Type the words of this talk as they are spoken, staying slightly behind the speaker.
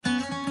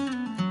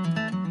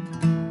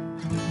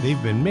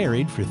They've been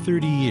married for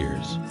 30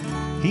 years.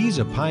 He's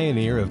a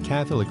pioneer of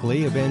Catholic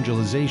lay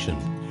evangelization,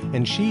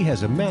 and she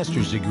has a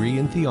master's degree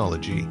in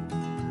theology.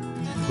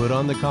 Put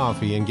on the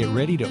coffee and get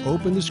ready to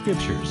open the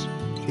scriptures.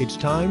 It's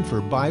time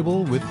for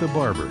Bible with the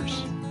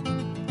Barbers.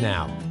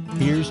 Now,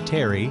 here's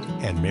Terry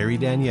and Mary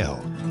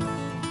Danielle.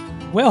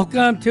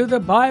 Welcome to the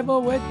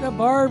Bible with the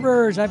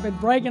Barbers. I've been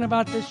bragging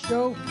about this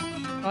show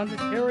on the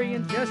Terry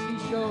and Jesse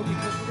show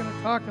because we're going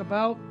to talk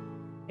about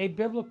a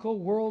biblical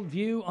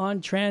worldview on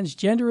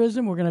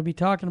transgenderism. We're going to be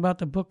talking about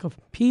the book of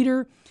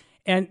Peter.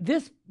 And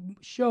this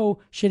show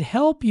should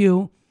help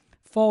you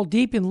fall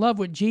deep in love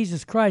with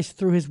Jesus Christ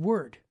through his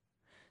word.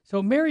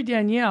 So Mary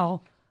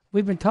Danielle,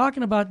 we've been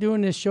talking about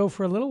doing this show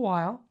for a little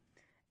while,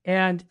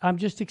 and I'm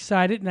just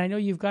excited. And I know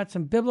you've got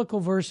some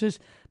biblical verses.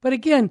 But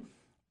again,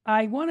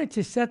 I wanted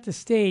to set the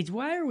stage.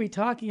 Why are we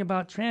talking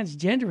about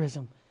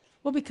transgenderism?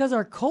 Well, because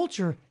our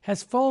culture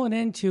has fallen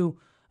into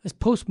this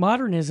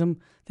postmodernism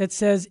that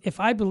says if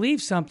I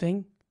believe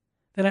something,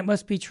 then it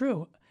must be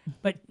true.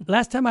 But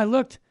last time I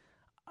looked,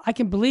 I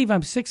can believe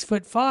I'm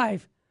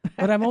 6'5",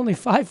 but I'm only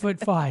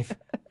 5'5".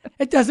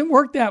 It doesn't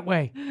work that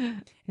way.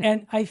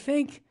 And I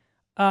think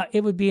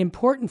it would be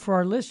important for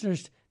our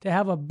listeners to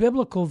have a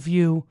biblical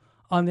view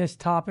on this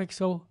topic.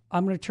 So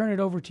I'm going to turn it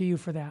over to you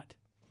for that.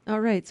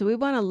 All right. So we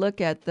want to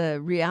look at the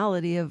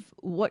reality of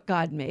what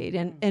God made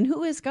and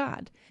who is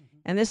God.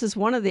 And this is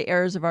one of the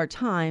errors of our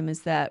time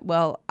is that,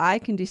 well, I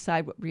can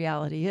decide what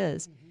reality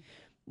is.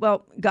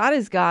 Well, God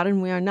is God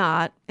and we are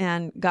not.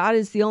 And God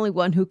is the only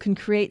one who can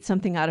create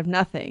something out of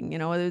nothing. You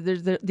know,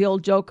 there's the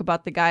old joke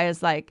about the guy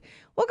is like,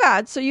 well,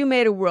 God, so you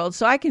made a world,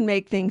 so I can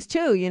make things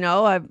too. You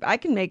know, I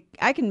can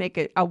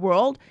make a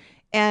world.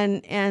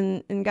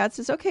 And God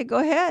says, okay, go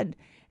ahead.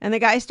 And the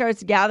guy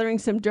starts gathering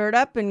some dirt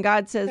up, and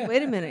God says,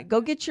 wait a minute,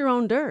 go get your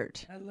own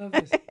dirt. I love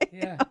this.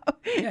 Yeah.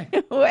 Yeah.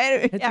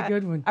 It's a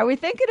good one. Are we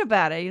thinking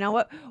about it? You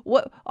know,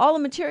 what all the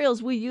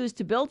materials we use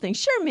to build things.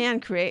 Sure, man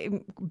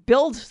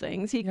builds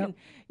things. He can,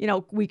 you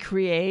know, we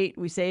create,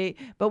 we say,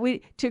 but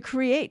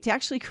to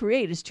actually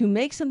create is to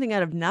make something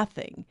out of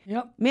nothing.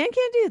 Yep. Man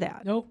can't do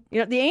that. Nope. You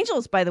know, the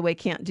angels, by the way,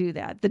 can't do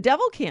that. The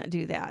devil can't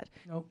do that.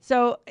 Nope.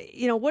 So,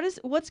 you know,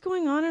 what's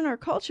going on in our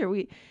culture?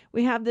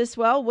 We have this,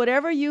 well,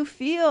 whatever you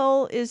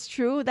feel is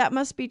true, that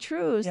must be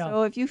true. Yeah.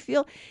 So if you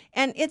feel,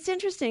 and it's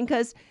interesting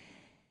because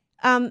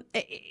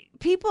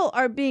people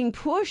are being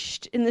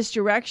pushed in this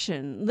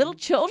direction. Little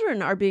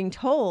children are being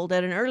told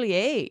at an early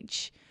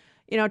age,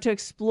 you know, to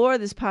explore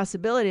this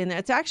possibility. And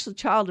it's actually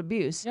child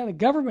abuse. Yeah, the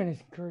government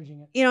is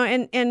encouraging it. You know,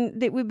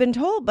 and we've been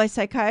told by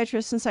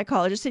psychiatrists and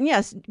psychologists, and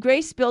yes,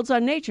 grace builds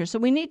on nature. So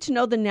we need to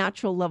know the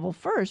natural level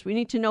first. We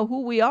need to know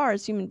who we are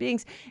as human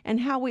beings and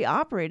how we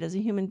operate as a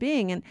human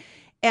being.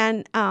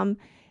 And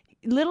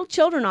little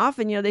children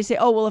often, you know, they say,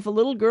 oh, well, if a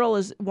little girl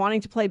is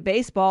wanting to play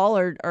baseball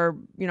or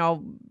you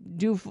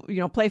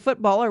know, play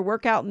football or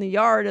work out in the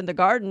yard and the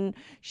garden,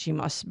 she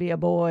must be a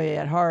boy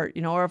at heart,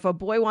 you know, or if a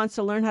boy wants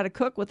to learn how to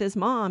cook with his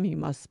mom, he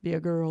must be a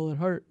girl at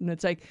heart. And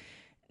it's like,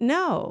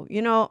 no,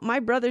 you know, my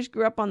brothers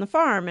grew up on the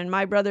farm and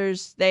my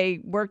brothers,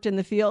 they worked in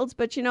the fields,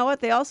 but you know what?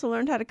 They also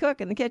learned how to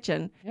cook in the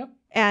kitchen. Yep.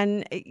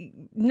 And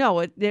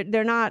no,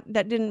 they're not,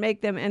 that didn't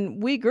make them.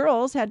 And we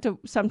girls had to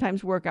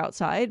sometimes work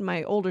outside.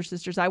 My older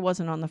sisters, I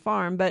wasn't on the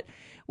farm, but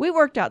we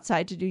worked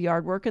outside to do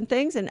yard work and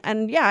things.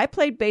 And yeah, I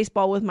played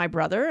baseball with my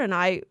brother and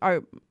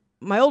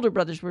my older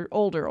brothers were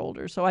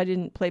older. So I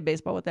didn't play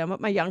baseball with them,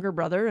 but my younger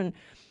brother and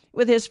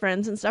with his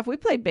friends and stuff, we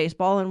played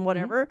baseball and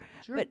whatever.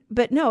 Mm-hmm. Sure.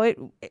 But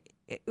no,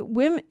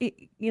 women,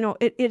 you know,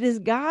 it is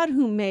God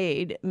who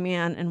made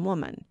man and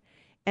woman.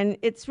 And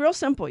it's real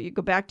simple. You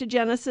go back to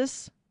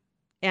Genesis.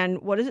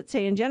 And what does it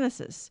say in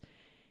Genesis?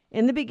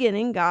 In the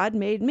beginning, God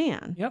made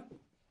man. Yep.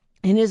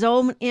 In his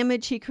own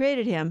image, he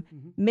created him.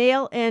 Mm-hmm.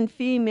 Male and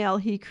female,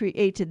 he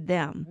created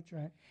them. That's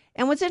right.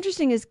 And what's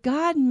interesting is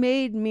God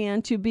made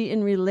man to be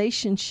in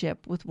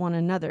relationship with one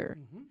another.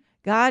 Mm-hmm.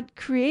 God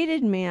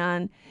created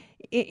man.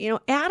 You know,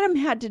 Adam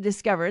had to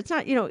discover. It's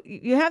not, you know,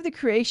 you have the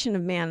creation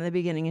of man in the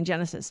beginning in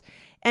Genesis.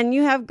 And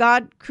you have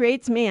God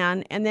creates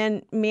man, and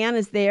then man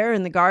is there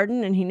in the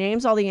garden, and he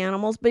names all the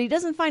animals, but he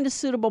doesn't find a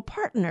suitable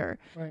partner.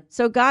 Right.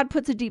 So God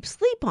puts a deep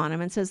sleep on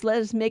him and says,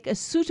 let us make a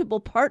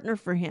suitable partner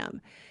for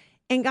him.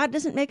 And God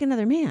doesn't make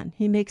another man.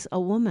 He makes a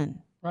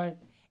woman. Right.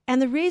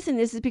 And the reason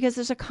is because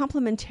there's a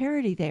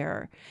complementarity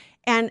there.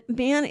 And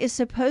man is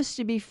supposed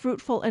to be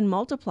fruitful and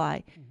multiply.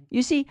 Mm-hmm.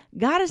 You see,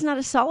 God is not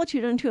a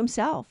solitude unto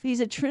himself. He's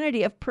a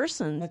trinity of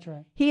persons. That's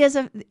right. He is,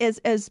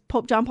 as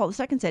Pope John Paul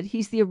II said,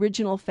 he's the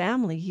original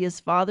family. He is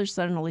Father,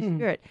 Son, and Holy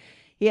Spirit.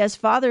 He has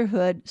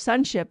fatherhood,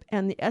 sonship,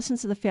 and the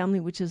essence of the family,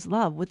 which is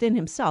love, within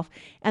himself.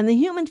 And the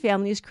human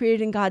family is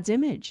created in God's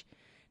image.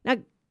 Now,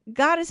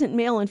 God isn't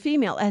male and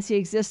female as he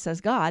exists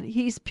as God.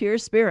 He's pure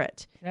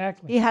spirit.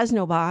 Exactly. He has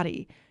no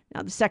body.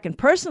 Now, the second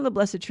person of the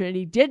Blessed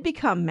Trinity did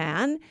become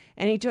man,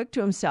 and he took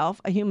to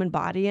himself a human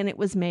body, and it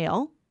was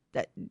male.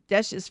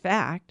 That's just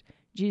fact.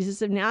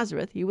 Jesus of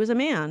Nazareth, he was a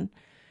man.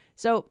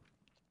 So,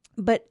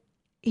 but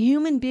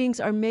human beings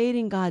are made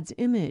in God's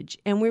image,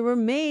 and we were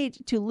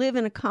made to live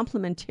in a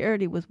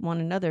complementarity with one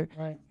another,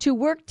 Right. to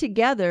work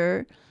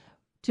together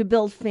to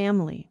build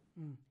family.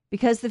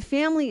 Because the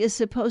family is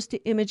supposed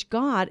to image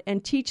God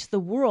and teach the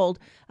world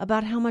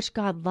about how much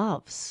God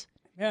loves.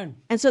 Amen.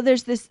 And so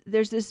there's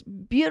this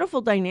beautiful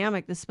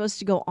dynamic that's supposed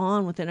to go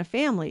on within a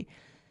family.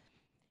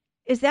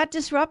 Is that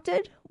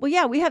disrupted? Well,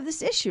 yeah, we have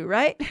this issue,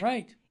 right?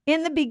 Right.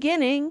 In the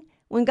beginning,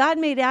 when God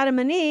made Adam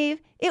and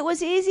Eve, it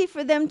was easy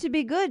for them to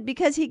be good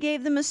because he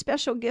gave them a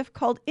special gift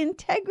called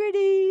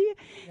integrity.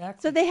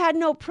 Exactly. So they had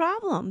no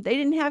problem. They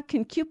didn't have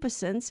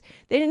concupiscence.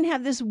 They didn't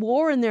have this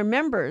war in their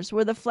members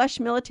where the flesh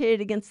militated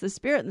against the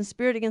spirit and the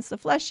spirit against the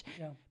flesh,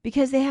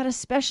 because they had a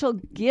special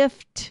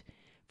gift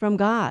from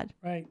God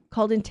Right.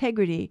 called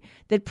integrity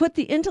that put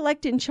the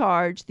intellect in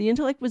charge. The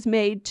intellect was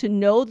made to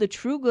know the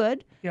true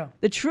good. Yeah.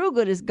 The true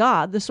good is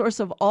God, the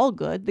source of all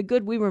good. The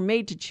good we were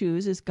made to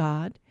choose is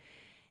God.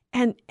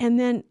 And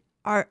then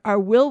our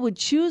will would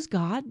choose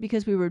God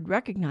because we would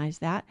recognize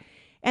that.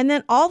 And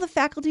then all the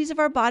faculties of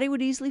our body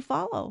would easily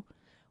follow.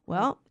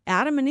 Well,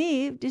 Adam and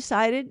Eve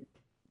decided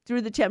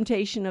through the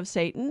temptation of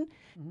Satan,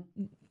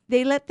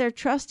 they let their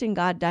trust in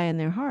God die in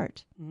their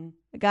heart.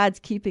 God's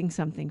keeping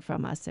something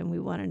from us and we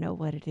want to know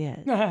what it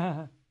is.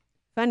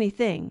 Funny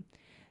thing.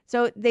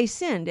 So they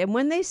sinned. And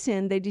when they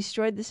sinned, they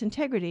destroyed this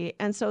integrity.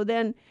 And so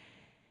then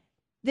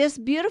this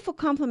beautiful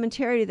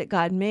complementarity that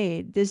God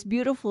made, this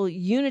beautiful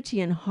unity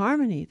and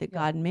harmony that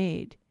God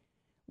made,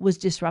 was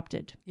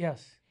disrupted.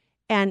 Yes.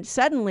 And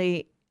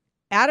suddenly,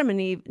 Adam and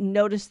Eve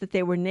noticed that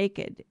they were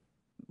naked.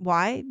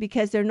 Why?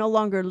 Because they're no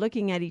longer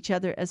looking at each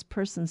other as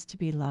persons to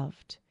be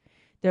loved.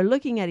 They're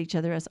looking at each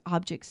other as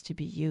objects to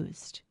be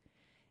used.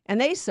 And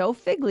they sew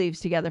fig leaves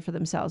together for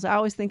themselves. I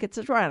always think it's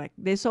ironic.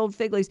 They sewed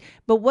fig leaves.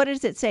 But what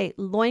does it say?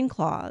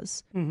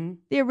 Loincloths.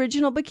 The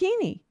original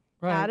bikini.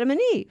 Right. Adam and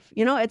Eve.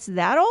 You know, it's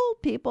that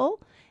old,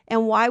 people.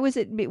 And why was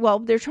it? Well,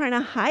 they're trying to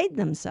hide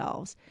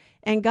themselves.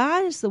 And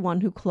God is the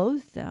one who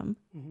clothed them.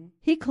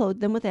 He clothed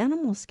them with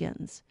animal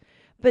skins.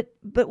 But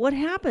what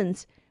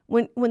happens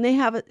when they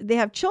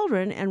have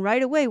children, and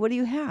right away, what do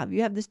you have?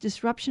 You have this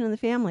disruption in the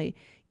family.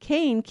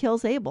 Cain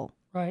kills Abel.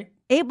 Right.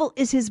 Abel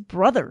is his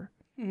brother.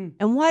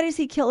 And why does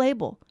he kill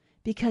Abel?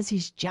 Because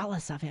he's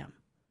jealous of him.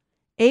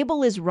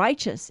 Abel is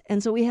righteous,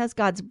 and so he has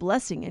God's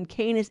blessing. And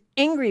Cain is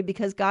angry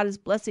because God is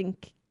blessing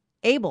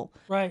Abel.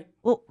 Right.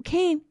 Well,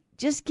 Cain,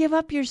 just give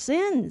up your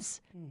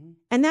sins.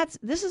 And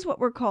this is what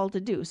we're called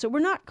to do. So we're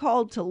not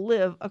called to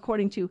live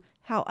according to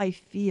how I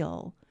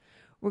feel.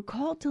 We're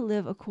called to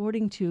live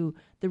according to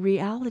the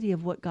reality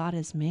of what God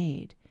has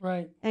made.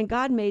 Right. And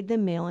God made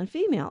them male and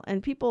female.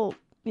 And people,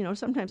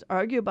 sometimes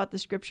argue about the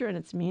scripture and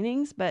its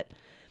meanings, but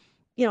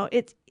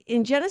it's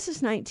in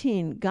Genesis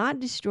 19,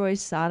 God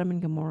destroys Sodom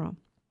and Gomorrah.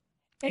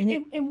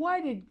 And why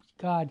did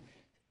God?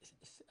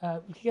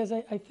 Because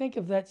I think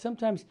of that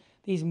sometimes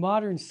these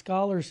modern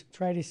scholars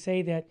try to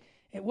say that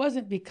it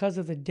wasn't because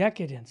of the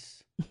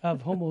decadence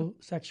of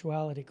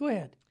homosexuality. Go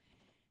ahead.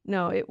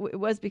 No, it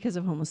was because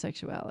of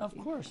homosexuality. Of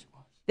course.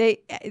 That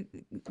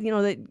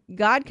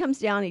God comes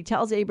down, he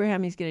tells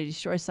Abraham he's going to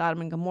destroy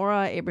Sodom and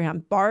Gomorrah.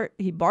 Abraham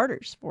he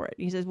barters for it.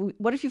 He says, well,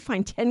 what if you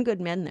find 10 good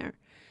men there?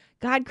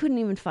 God couldn't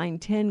even find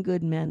 10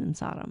 good men in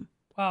Sodom.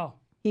 Wow.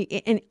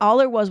 And all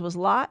there was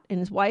Lot and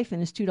his wife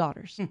and his 2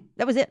 daughters.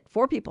 That was it.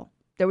 4 people.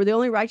 They were the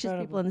only righteous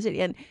people in the city.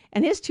 And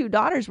his 2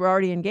 daughters were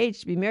already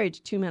engaged to be married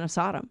to 2 men of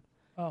Sodom.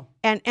 Oh.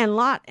 And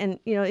Lot and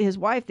his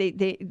wife,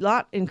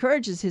 Lot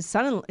encourages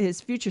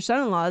his future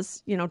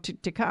son-in-laws,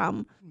 to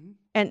come,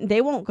 and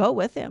they won't go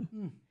with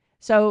him.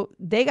 So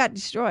they got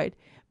destroyed.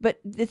 But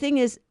the thing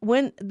is,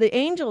 when the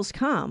angels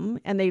come,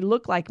 and they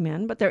look like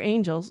men, but they're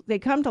angels, they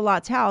come to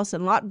Lot's house,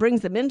 and Lot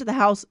brings them into the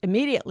house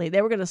immediately.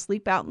 They were going to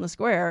sleep out in the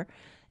square,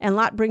 and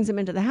Lot brings them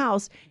into the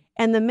house.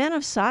 And the men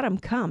of Sodom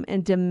come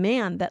and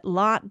demand that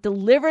Lot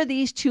deliver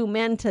these 2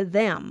 men to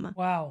them.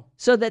 Wow.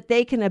 So that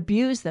they can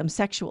abuse them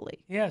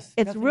sexually. Yes.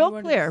 It's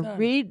real clear.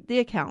 Read the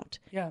account.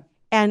 Yeah.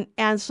 And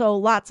so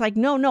Lot's like,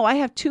 no, I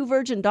have 2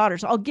 virgin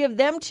daughters. I'll give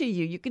them to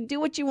you. You can do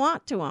what you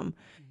want to them.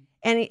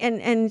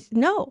 And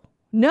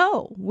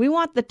no, we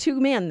want the 2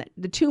 men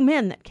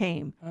that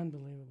came.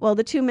 Unbelievable. Well,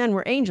 the 2 men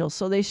were angels,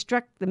 so they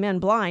struck the men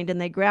blind,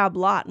 and they grab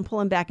Lot and pull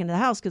him back into the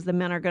house because the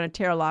men are going to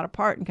tear Lot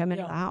apart and come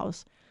into the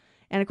house.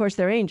 And of course,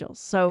 they're angels.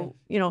 So,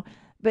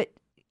 but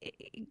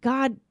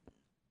God,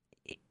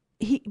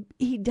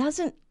 he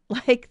doesn't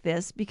like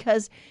this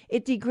because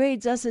it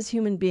degrades us as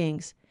human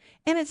beings.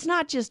 And it's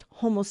not just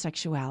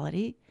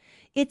homosexuality.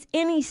 It's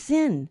any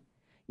sin.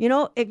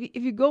 If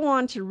you go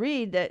on to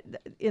read that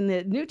in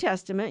the New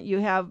Testament, you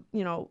have,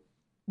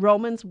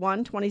 Romans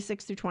 1,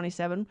 26 through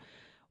 27,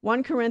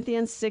 1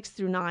 Corinthians 6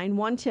 through 9,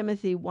 1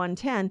 Timothy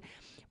 1:10.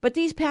 But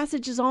these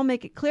passages all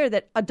make it clear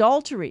that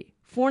adultery,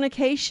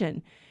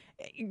 fornication,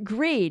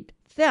 greed,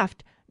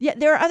 theft,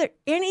 there are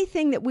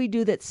anything that we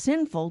do that's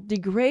sinful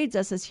degrades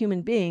us as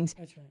human beings.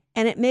 That's right.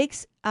 And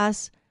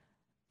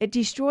it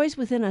destroys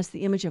within us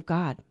the image of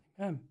God.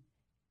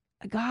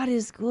 God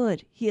is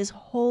good. He is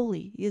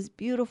holy. He is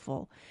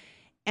beautiful.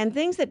 And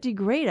things that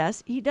degrade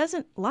us, he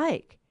doesn't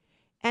like.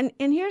 And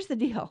here's the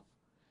deal.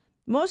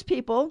 Most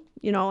people,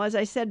 as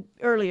I said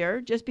earlier,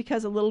 just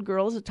because a little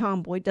girl is a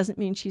tomboy doesn't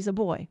mean she's a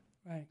boy.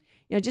 Right.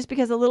 Just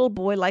because a little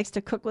boy likes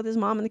to cook with his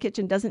mom in the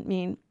kitchen doesn't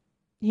mean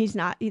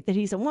that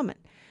he's a woman.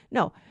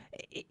 No,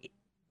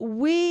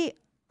 we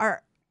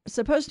are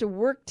supposed to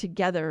work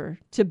together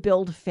to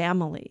build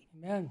family.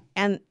 Amen.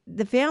 And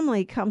the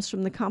family comes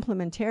from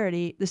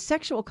the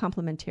sexual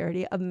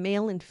complementarity of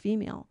male and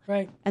female.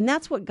 Right. And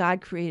that's what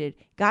God created.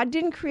 God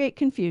didn't create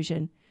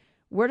confusion.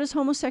 Where does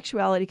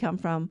homosexuality come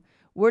from?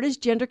 Where does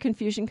gender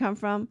confusion come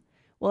from?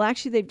 Well,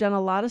 actually, they've done a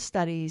lot of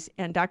studies,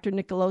 and Dr.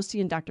 Nicolosi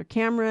and Dr.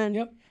 Cameron,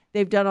 Yep.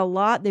 they've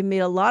made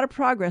a lot of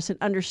progress in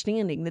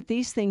understanding that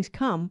these things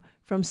come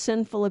from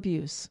sinful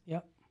abuse.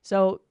 Yep.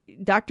 So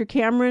Dr.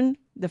 Cameron,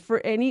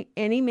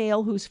 any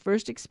male whose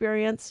first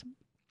experience,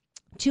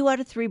 2 out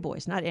of 3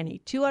 boys, not any,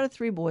 2 out of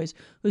 3 boys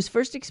whose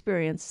first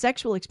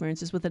sexual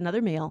experiences with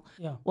another male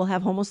will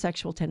have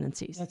homosexual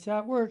tendencies. That's how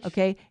it works.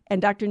 Okay?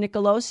 And Dr.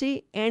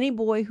 Nicolosi, any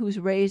boy who's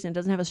raised and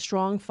doesn't have a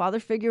strong father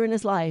figure in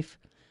his life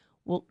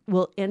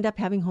will end up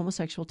having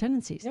homosexual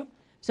tendencies. Yep.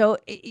 So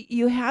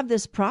you have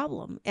this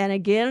problem. And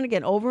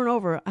again, over and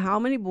over, how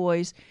many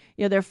boys,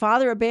 their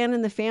father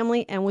abandoned the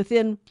family, and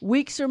within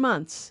weeks or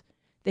months,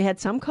 they had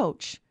some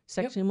coach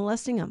sexually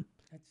molesting them.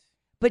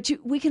 But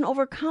we can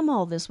overcome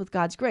all this with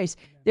God's grace.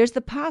 There's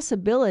the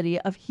possibility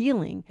of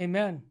healing.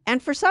 Amen.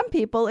 And for some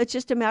people, it's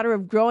just a matter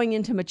of growing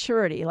into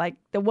maturity. Like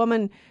the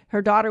woman,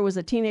 her daughter was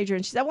a teenager,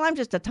 and she said, well, I'm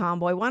just a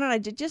tomboy. Why don't I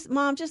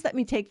Mom, just let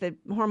me take the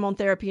hormone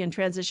therapy and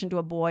transition to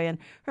a boy. And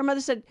her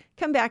mother said,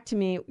 come back to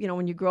me,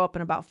 when you grow up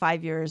in about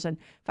 5 years. And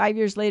 5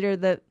 years later,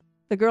 the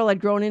girl had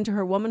grown into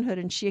her womanhood,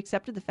 and she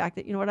accepted the fact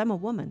that, I'm a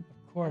woman.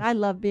 Of course. And I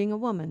love being a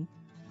woman.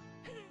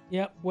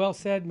 Yep. Well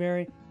said,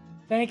 Mary.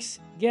 Thanks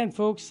again,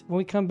 folks. When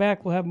we come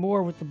back, we'll have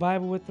more with the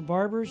Bible with the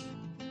Barbers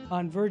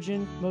on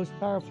Virgin Most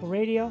Powerful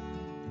Radio.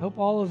 I hope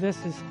all of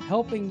this is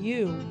helping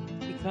you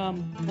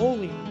become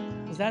holier,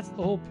 because that's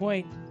the whole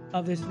point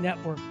of this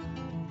network,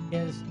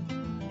 is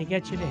to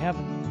get you to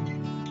heaven.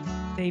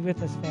 Stay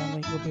with us,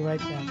 family. We'll be right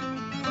back.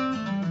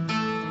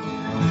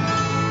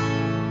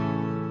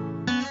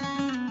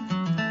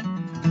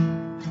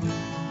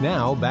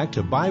 Now, back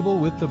to Bible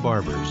with the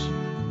Barbers.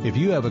 If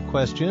you have a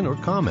question or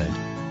comment,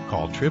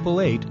 call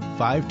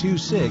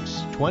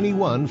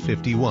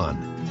 888-526-2151.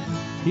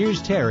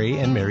 Here's Terry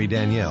and Mary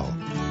Danielle.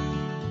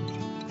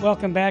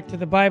 Welcome back to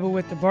the Bible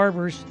with the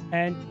Barbers.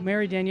 And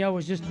Mary Danielle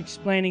was just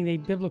explaining the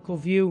biblical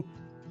view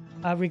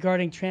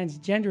regarding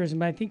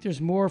transgenderism. I think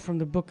there's more from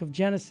the book of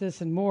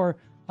Genesis and more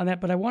on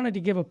that. But I wanted to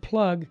give a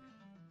plug.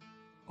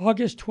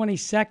 August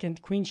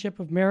 22nd, Queenship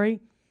of Mary,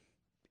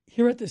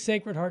 here at the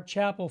Sacred Heart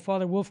Chapel,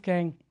 Father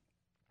Wolfgang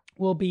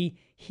will be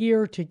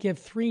here to give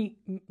 3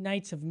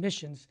 nights of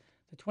missions,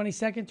 the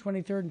 22nd,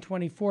 23rd, and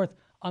 24th,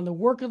 on the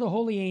work of the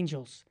holy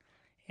angels.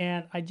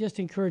 And I just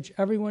encourage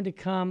everyone to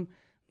come,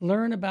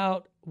 learn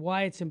about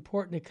why it's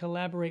important to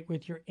collaborate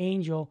with your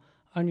angel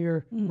on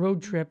your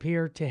road trip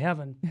here to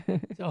heaven.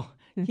 So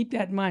keep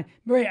that in mind.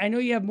 Mary, I know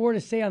you have more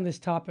to say on this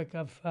topic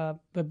of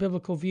the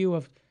biblical view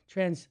of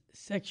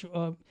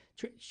transgenderism.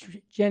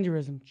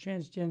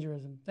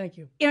 Thank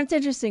you. It's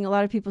interesting. A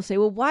lot of people say,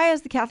 well, why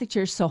is the Catholic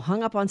Church so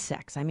hung up on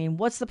sex? I mean,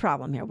 what's the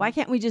problem here? Why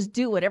can't we just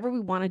do whatever we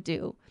want to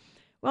do?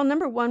 Well,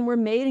 number one, we're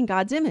made in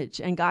God's image,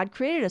 and God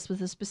created us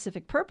with a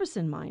specific purpose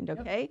in mind,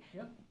 okay?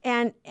 Yep.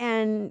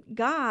 And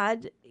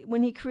God,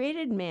 when he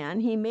created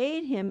man, he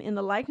made him in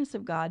the likeness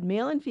of God.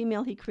 Male and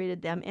female, he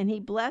created them, and he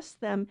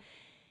blessed them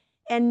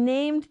and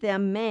named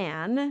them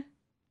man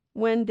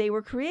when they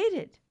were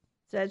created.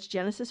 So that's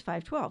Genesis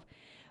 5:12.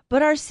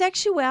 But our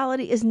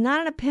sexuality is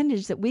not an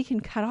appendage that we can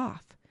cut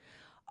off.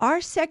 Our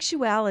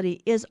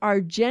sexuality is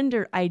our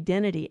gender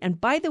identity.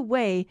 And by the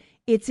way,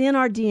 it's in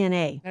our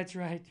DNA. That's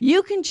right.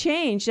 You can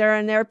change. There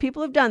are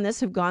people who've done this,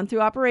 who've gone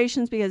through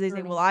operations because they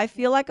say, well, I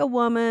feel like a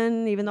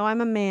woman, even though I'm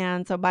a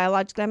man. So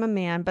biologically I'm a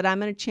man, but I'm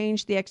going to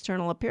change the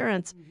external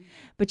appearance. Mm-hmm.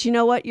 But you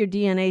know what? Your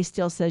DNA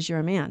still says you're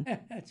a man.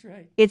 That's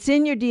right. It's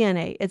in your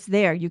DNA. It's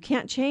there. You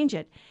can't change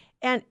it.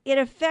 And it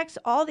affects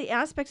all the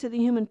aspects of the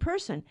human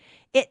person.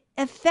 It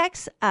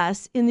affects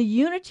us in the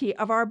unity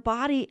of our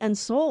body and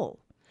soul.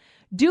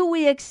 Do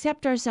we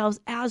accept ourselves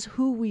as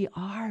who we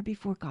are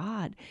before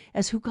God,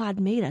 as who God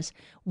made us?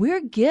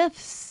 We're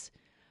gifts.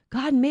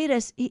 God made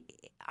us.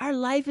 Our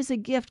life is a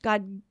gift.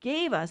 God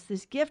gave us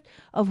this gift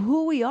of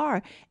who we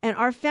are. And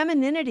our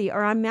femininity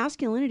or our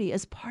masculinity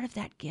is part of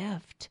that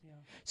gift. Yeah.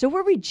 So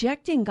we're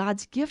rejecting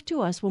God's gift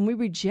to us when we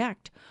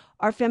reject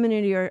our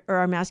femininity or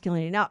our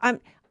masculinity. Now, I'm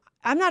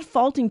not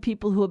faulting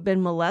people who have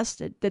been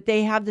molested, that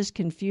they have this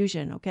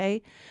confusion,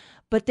 okay?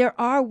 But there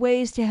are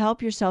ways to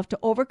help yourself to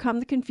overcome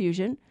the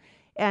confusion.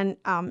 And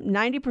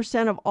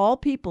 90% of all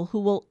people who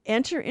will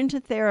enter into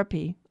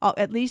therapy,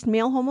 at least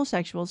male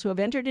homosexuals who have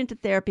entered into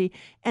therapy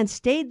and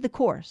stayed the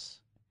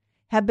course,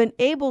 have been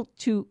able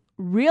to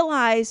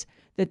realize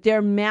that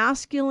their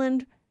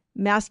masculinity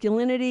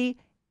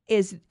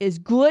is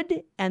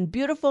good and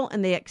beautiful,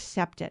 and they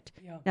accept it.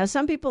 Yeah. Now,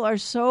 some people are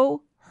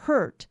so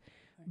hurt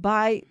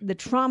by the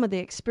trauma they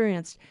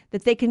experienced,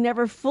 that they can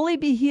never fully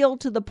be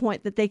healed to the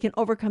point that they can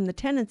overcome the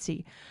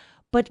tendency.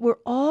 But we're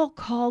all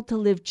called to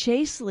live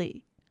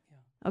chastely.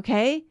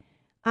 Okay?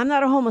 I'm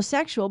not a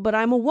homosexual, but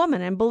I'm a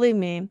woman. And believe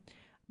me,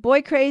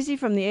 boy crazy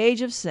from the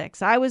age of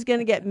 6. I was going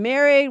to get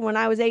married when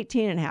I was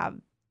 18 and I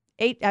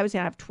was going to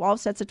have 12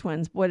 sets of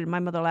twins. Boy, did my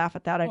mother laugh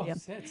at that idea.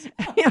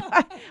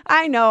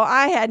 I know.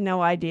 I had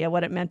no idea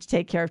what it meant to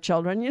take care of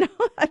children,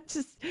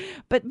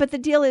 but the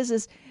deal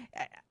is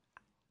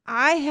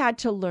I had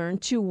to learn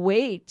to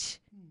wait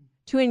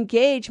to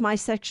engage my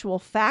sexual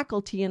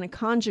faculty in a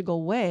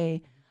conjugal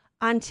way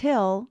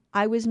until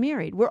I was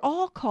married. We're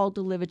all called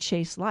to live a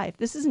chaste life.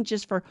 This isn't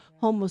just for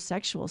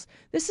homosexuals.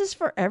 This is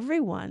for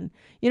everyone.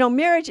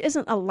 Marriage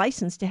isn't a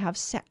license to have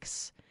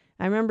sex.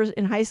 I remember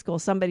in high school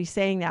somebody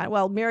saying that,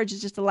 well, marriage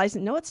is just a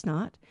license. No, it's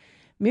not.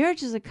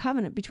 Marriage is a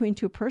covenant between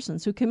two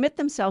persons who commit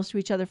themselves to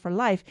each other for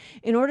life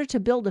in order to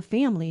build a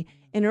family,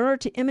 in order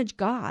to image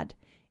God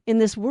in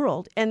this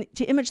world, and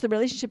to image the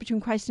relationship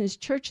between Christ and his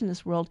church in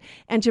this world,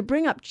 and to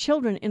bring up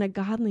children in a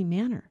godly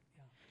manner.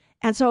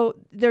 And so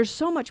there's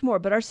so much more.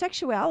 But our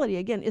sexuality,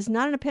 again, is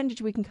not an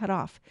appendage we can cut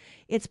off.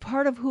 It's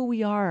part of who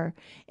we are.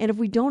 And if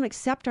we don't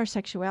accept our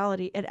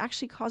sexuality, it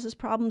actually causes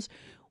problems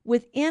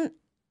within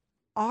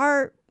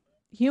our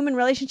human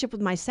relationship with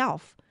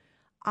myself.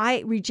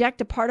 I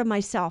reject a part of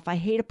myself. I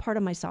hate a part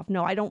of myself.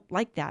 No, I don't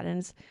like that.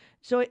 And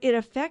so it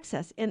affects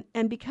us.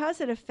 And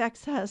because it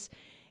affects us,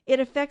 it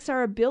affects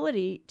our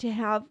ability to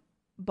have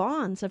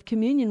bonds of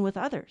communion with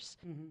others.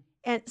 Mm-hmm.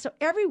 And so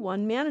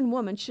everyone, man and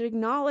woman, should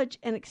acknowledge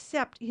and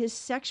accept his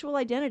sexual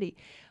identity.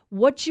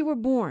 What you were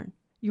born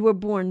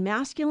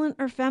masculine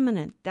or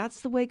feminine. That's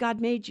the way God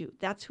made you.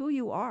 That's who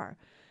you are.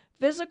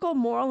 Physical,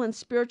 moral, and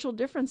spiritual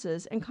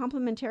differences and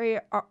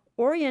complementarity are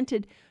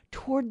oriented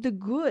toward the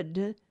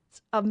good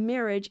of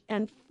marriage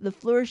and the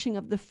flourishing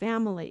of the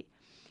family.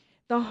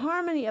 The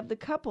harmony of the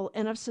couple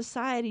and of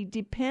society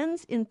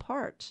depends in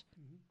part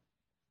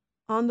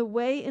on the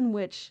way in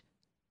which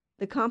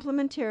the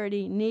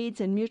complementarity,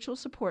 needs, and mutual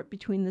support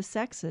between the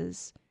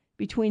sexes,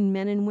 between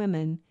men and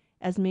women,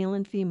 as male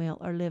and female,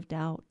 are lived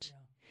out. Yeah.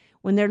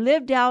 When they're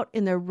lived out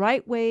in the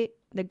right way,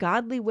 the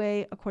godly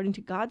way, according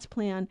to God's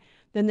plan,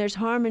 then there's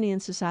harmony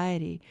in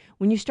society.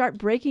 When you start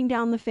breaking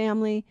down the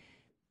family,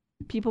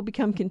 people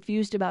become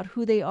confused about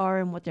who they are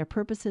and what their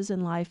purpose is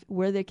in life,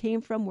 where they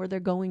came from, where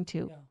they're going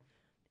to. Yeah.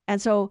 And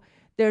so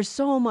there's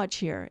so much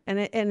here. And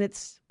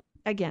it's,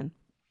 again,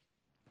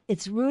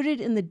 it's rooted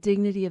in the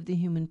dignity of the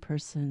human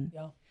person.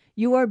 Yeah.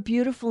 You are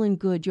beautiful and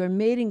good. You are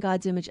made in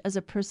God's image as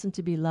a person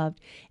to be loved.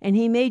 And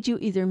he made you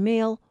either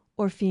male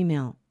or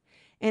female.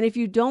 And if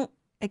you don't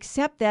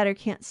accept that or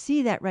can't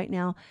see that right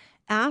now,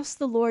 ask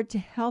the Lord to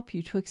help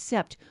you to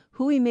accept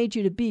who he made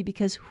you to be,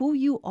 because who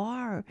you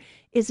are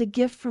is a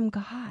gift from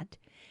God.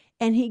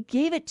 And he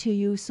gave it to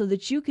you so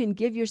that you can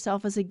give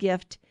yourself as a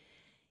gift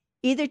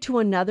either to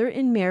another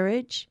in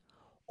marriage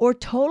or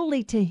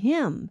totally to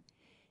him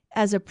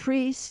as a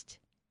priest,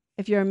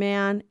 if you're a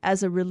man,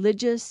 as a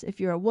religious, if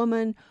you're a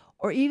woman,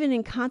 or even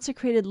in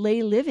consecrated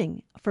lay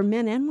living for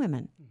men and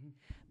women.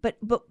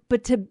 Mm-hmm.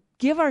 But to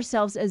give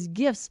ourselves as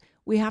gifts,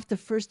 we have to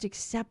first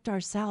accept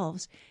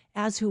ourselves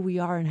as who we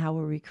are and how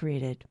we're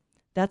recreated.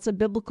 That's a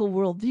biblical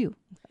worldview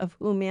of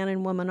who man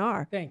and woman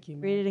are. Thank you,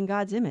 Mary. Created in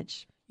God's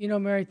image.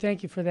 Mary,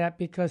 thank you for that,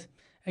 because,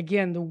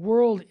 again, the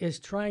world is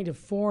trying to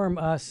form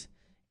us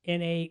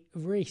in a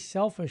very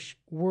selfish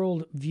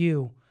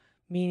worldview,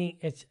 meaning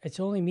it's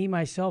only me,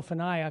 myself,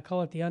 and I. I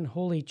call it the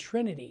unholy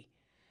trinity,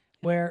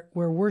 where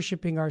we're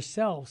worshiping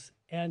ourselves.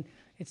 And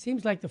it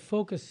seems like the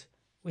focus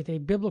with a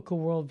biblical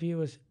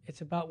worldview is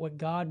it's about what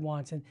God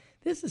wants. And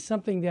this is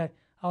something that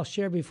I'll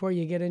share before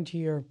you get into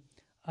your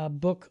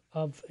book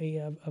of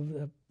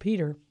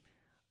Peter.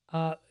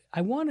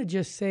 I want to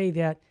just say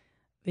that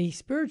the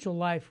spiritual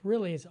life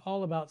really is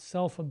all about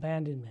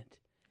self-abandonment.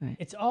 Right.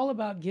 It's all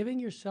about giving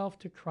yourself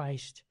to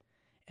Christ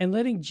and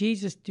letting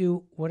Jesus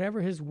do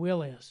whatever his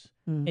will is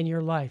in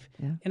your life.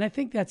 Yeah. And I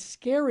think that's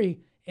scary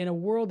in a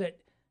world that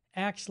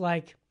acts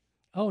like,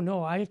 oh,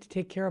 no, I have to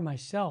take care of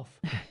myself.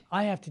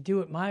 I have to do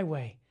it my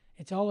way.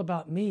 It's all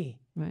about me.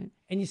 Right.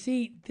 And you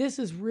see, this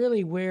is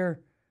really where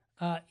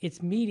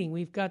it's meeting.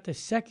 We've got the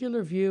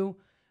secular view.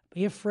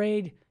 Be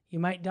afraid you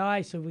might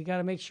die, so we got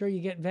to make sure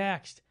you get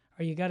vaxxed,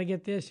 or you got to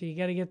get this, or you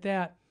got to get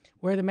that.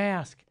 Wear the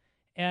mask.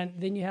 And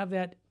then you have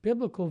that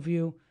biblical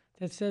view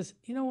that says,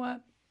 you know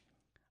what?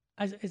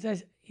 I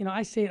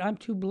say it, I'm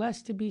too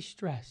blessed to be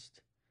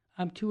stressed.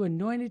 I'm too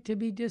anointed to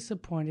be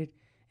disappointed.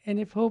 And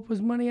if hope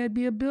was money, I'd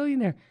be a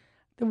billionaire.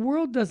 The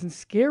world doesn't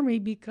scare me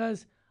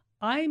because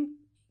I'm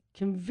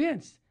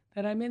convinced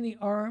that I'm in the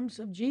arms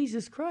of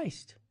Jesus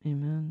Christ.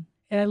 Amen.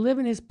 And I live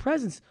in his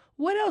presence.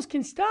 What else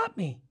can stop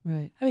me?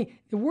 Right. I mean,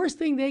 the worst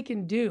thing they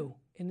can do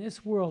in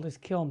this world is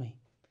kill me.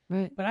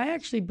 Right. But I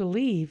actually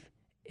believe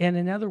in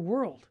another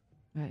world.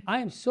 Right. I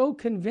am so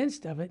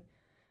convinced of it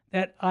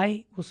that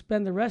I will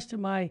spend the rest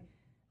of my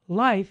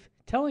life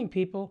telling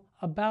people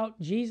about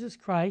Jesus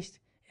Christ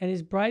and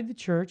his bride, the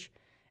church,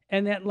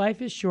 and that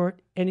life is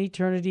short and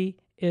eternity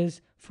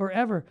is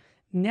forever.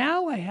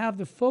 now I have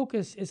the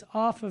focus is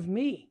off of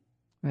me.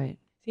 Right.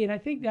 See, and I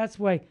think that's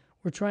why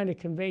we're trying to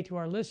convey to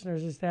our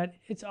listeners is that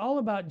it's all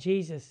about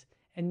Jesus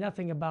and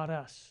nothing about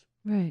us.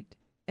 Right.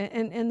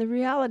 And the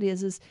reality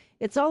is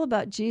it's all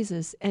about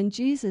Jesus, and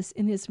Jesus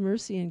in his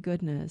mercy and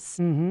goodness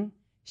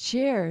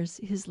shares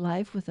his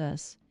life with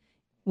us.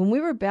 When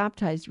we were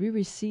baptized, we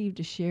received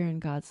a share in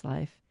God's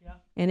life. Yeah.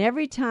 And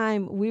every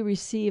time we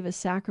receive a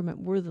sacrament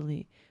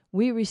worthily,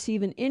 we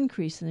receive an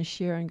increase in a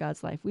share in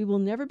God's life. We will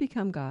never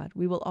become God.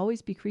 We will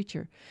always be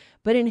creature.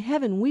 But in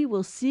heaven, we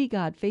will see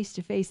God face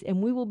to face,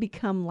 and we will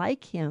become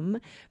like him,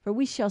 for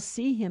we shall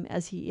see him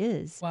as he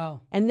is.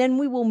 Wow. And then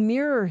we will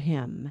mirror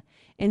him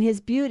and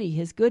his beauty,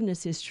 his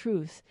goodness, his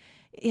truth,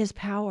 his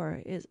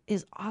power,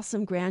 his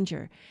awesome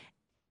grandeur.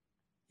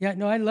 Yeah,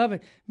 no, I love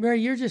it.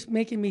 Mary, you're just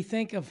making me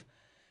think of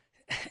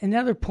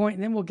another point,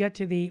 and then we'll get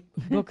to the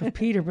book of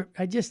Peter. But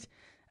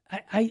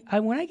I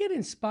when I get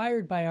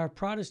inspired by our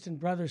Protestant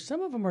brothers,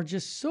 some of them are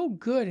just so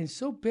good and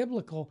so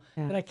biblical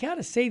that I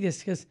gotta say this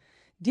because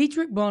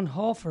Dietrich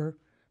Bonhoeffer,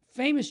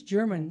 famous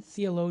German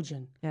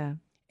theologian. Yeah.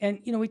 And,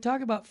 we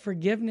talk about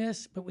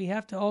forgiveness, but we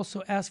have to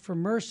also ask for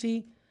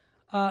mercy.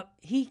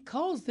 He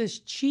calls this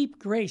cheap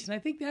grace, and I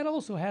think that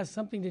also has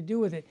something to do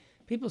with it.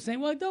 People saying,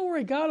 well, don't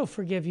worry, God will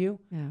forgive you.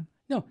 Yeah.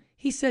 No,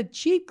 he said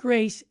cheap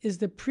grace is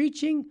the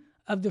preaching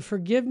of the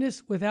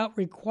forgiveness without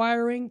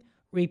requiring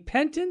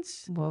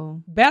repentance,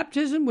 Whoa.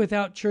 baptism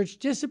without church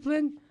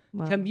discipline,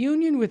 Wow.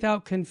 communion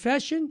without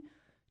confession.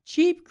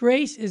 Cheap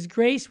grace is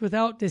grace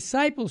without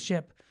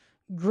discipleship,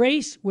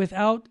 grace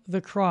without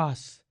the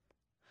cross,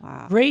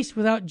 Wow. grace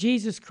without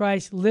Jesus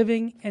Christ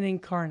living and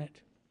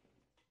incarnate.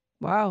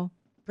 Wow.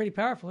 Pretty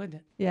powerful, isn't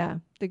it? Yeah.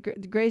 The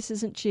grace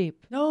isn't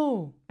cheap.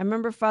 No. I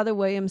remember Father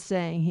Williams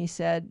saying, he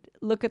said,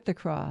 look at the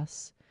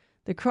cross.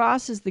 The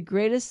cross is the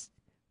greatest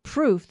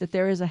proof that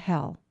there is a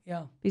hell.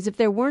 Yeah. Because if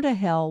there weren't a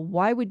hell,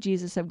 why would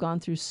Jesus have gone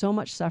through so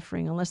much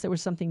suffering unless there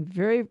was something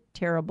very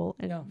terrible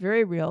and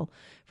very real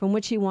from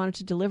which he wanted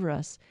to deliver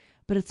us?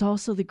 But it's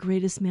also the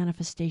greatest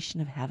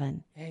manifestation of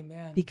heaven.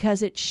 Amen.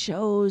 Because it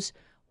shows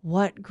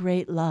what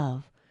great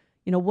love.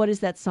 What is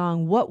that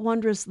song? What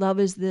wondrous love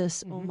is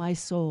this, O my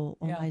soul,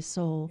 O my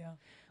soul,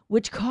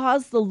 which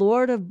caused the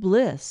Lord of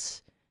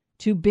bliss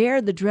to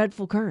bear the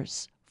dreadful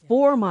curse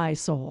for my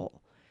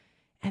soul.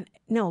 And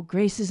no,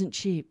 grace isn't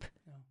cheap.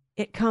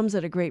 It comes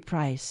at a great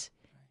price.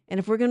 And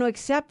if we're going to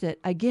accept it,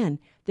 again,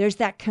 there's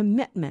that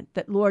commitment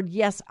that, Lord,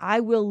 yes, I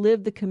will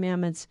live the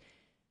commandments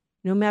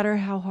no matter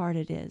how hard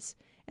it is.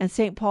 And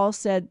St. Paul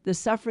said, the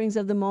sufferings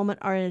of the moment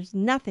are as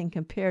nothing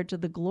compared to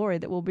the glory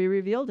that will be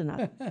revealed in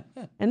us.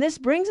 And this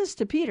brings us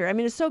to Peter. I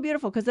mean, it's so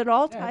beautiful because it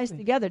all ties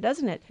together,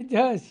 doesn't it? It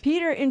does.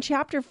 Peter, in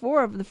chapter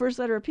 4 of the first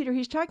letter of Peter,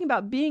 he's talking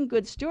about being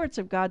good stewards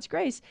of God's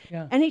grace.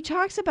 Yeah. And he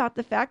talks about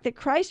the fact that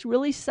Christ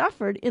really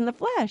suffered in the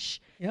flesh.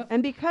 Yep.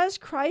 And because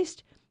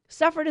Christ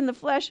suffered in the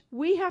flesh,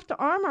 we have to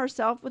arm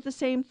ourselves with the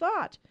same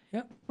thought.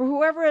 Yep. For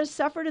whoever has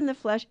suffered in the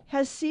flesh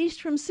has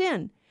ceased from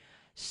sin.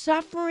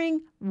 Suffering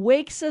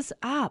wakes us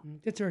up.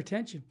 Gets our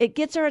attention. It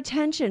gets our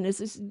attention.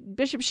 As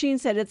Bishop Sheen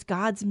said, it's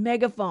God's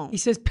megaphone. He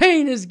says,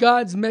 pain is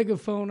God's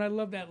megaphone. I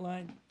love that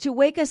line. To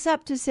wake us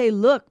up to say,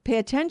 look, pay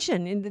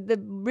attention. In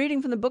the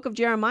reading from the book of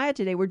Jeremiah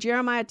today, where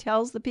Jeremiah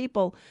tells the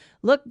people,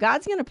 look,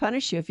 God's going to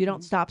punish you if you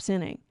don't stop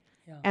sinning.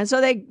 Yeah. And so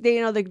they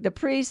the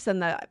priests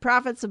and the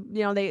prophets,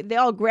 they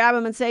all grab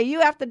him and say, you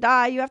have to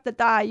die, you have to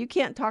die. You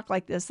can't talk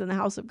like this in the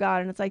house of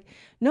God. And it's like,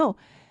 no,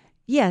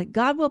 yeah,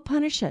 God will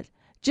punish it.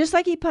 Just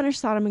like he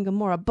punished Sodom and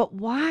Gomorrah. But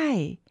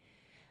why?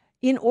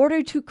 In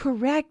order to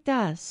correct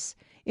us.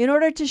 In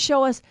order to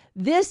show us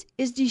this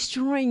is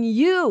destroying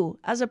you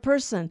as a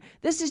person.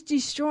 This is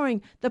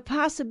destroying the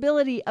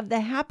possibility of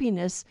the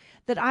happiness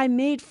that I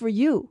made for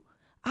you.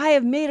 I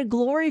have made a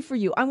glory for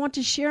you. I want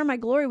to share my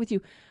glory with you.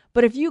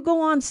 But if you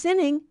go on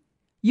sinning,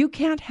 you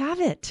can't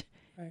have it.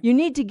 Right. You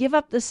need to give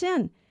up the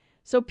sin.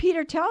 So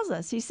Peter tells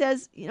us, he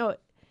says,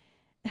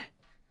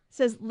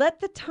 let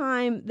the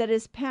time that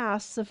is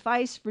past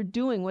suffice for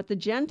doing what the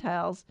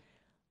Gentiles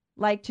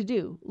like to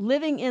do,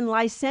 living in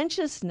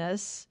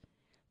licentiousness,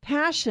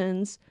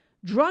 passions,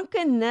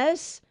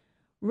 drunkenness,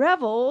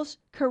 revels,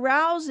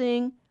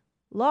 carousing,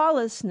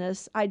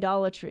 lawlessness,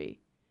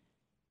 idolatry.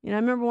 I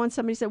remember once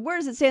somebody said, where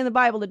does it say in the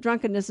Bible that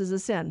drunkenness is a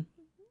sin?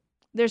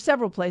 There's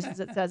several places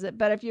that says it,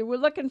 but if you were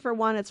looking for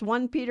one, it's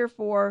 1 Peter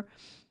 4,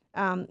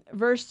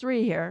 verse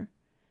 3 here.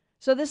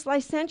 So this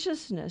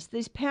licentiousness,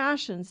 these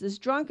passions, this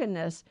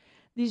drunkenness,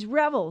 these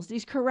revels,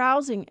 these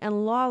carousing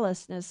and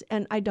lawlessness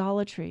and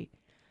idolatry,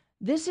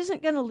 this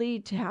isn't going to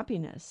lead to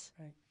happiness.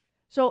 Right.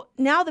 So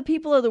now the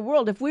people of the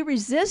world, if we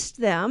resist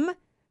them,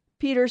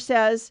 Peter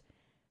says,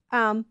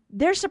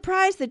 they're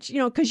surprised that,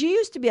 because you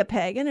used to be a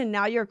pagan and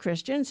now you're a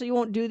Christian, so you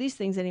won't do these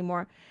things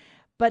anymore.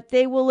 But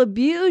they will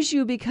abuse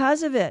you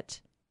because of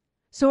it.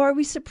 So are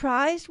we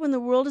surprised when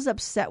the world is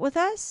upset with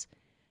us?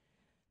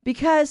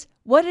 Because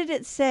what did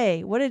it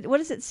say? What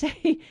does it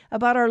say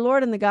about our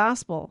Lord in the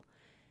gospel?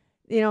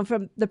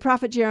 From the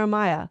prophet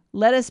Jeremiah,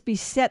 let us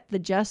beset the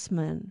just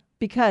man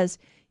because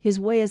his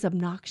way is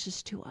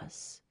obnoxious to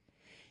us.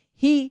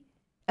 He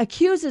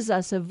accuses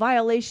us of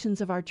violations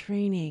of our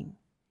training.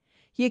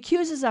 He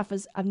accuses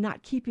us of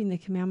not keeping the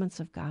commandments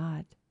of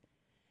God.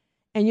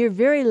 And your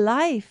very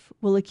life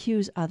will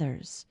accuse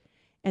others,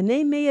 and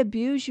they may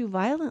abuse you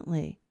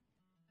violently.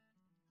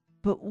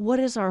 But what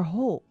is our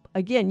hope?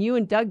 Again, you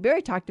and Doug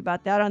Barry talked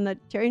about that on the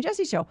Terry and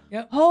Jesse show.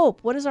 Yep.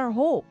 Hope. What is our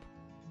hope?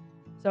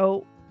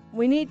 So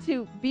we need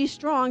to be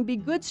strong, be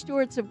good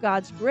stewards of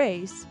God's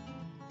grace,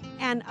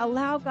 and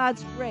allow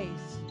God's grace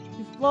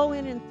to flow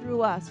in and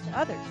through us to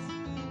others.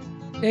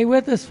 Stay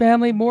with us,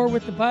 family. More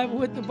with the Bible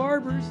with the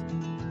Barbers.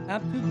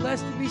 I'm too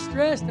blessed to be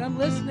stressed. I'm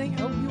listening.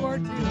 I hope you are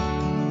too.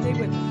 Stay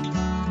with us.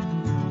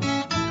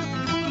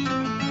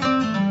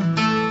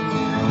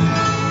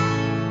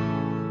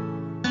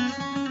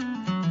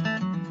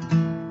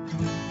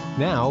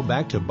 Now,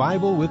 back to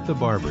Bible with the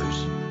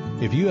Barbers.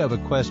 If you have a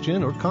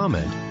question or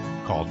comment,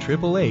 call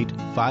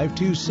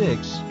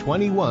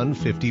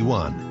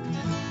 888-526-2151.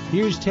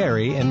 Here's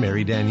Terry and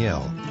Mary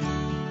Danielle.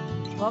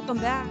 Welcome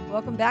back.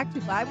 Welcome back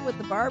to Bible with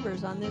the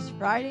Barbers on this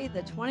Friday,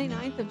 the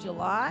 29th of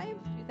July,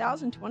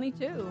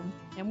 2022.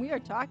 And we are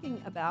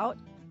talking about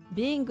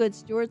being good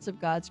stewards of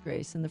God's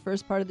grace. In the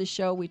first part of the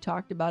show, we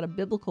talked about a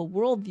biblical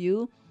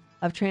worldview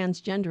of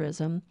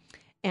transgenderism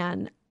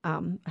and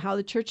how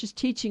the church's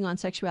teaching on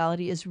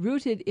sexuality is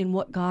rooted in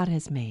what God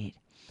has made.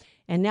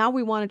 And now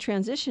we want to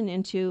transition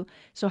into,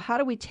 so how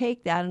do we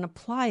take that and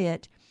apply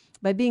it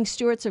by being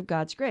stewards of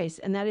God's grace?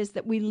 And that is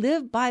that we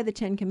live by the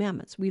Ten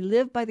Commandments. We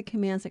live by the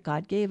commands that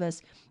God gave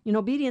us in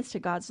obedience to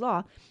God's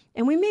law,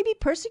 and we may be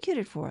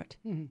persecuted for it.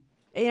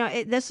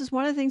 Mm-hmm. This is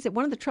one of the things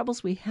one of the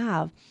troubles we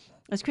have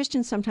as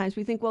Christians. Sometimes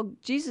we think, well,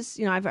 Jesus,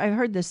 I've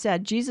heard this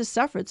said, Jesus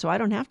suffered, so I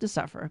don't have to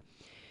suffer.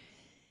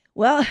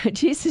 Well,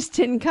 Jesus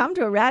didn't come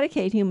to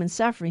eradicate human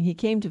suffering. He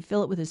came to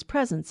fill it with his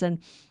presence. And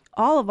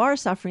all of our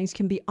sufferings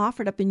can be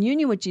offered up in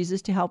union with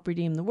Jesus to help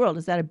redeem the world.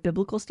 Is that a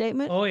biblical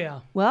statement? Oh, yeah.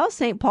 Well,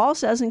 St. Paul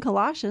says in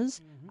Colossians,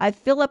 I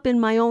fill up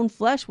in my own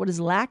flesh what is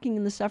lacking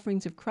in the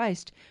sufferings of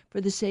Christ for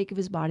the sake of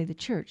his body, the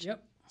church.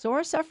 Yep. So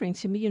our sufferings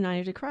can be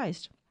united to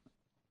Christ.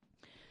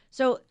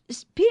 So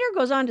Peter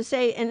goes on to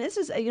say, and this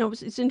is,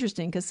 it's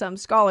interesting because some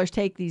scholars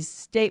take these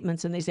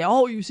statements and they say,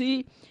 oh, you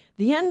see,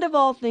 the end of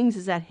all things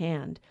is at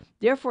hand.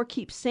 Therefore,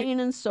 keep sane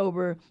and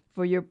sober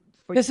for your.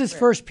 This is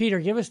 1 Peter.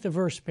 Give us the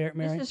verse,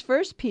 Mary. This is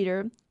 1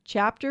 Peter,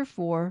 chapter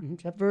 4,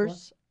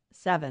 verse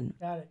 7.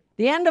 Got it.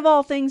 The end of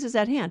all things is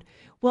at hand.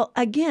 Well,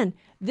 again,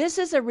 this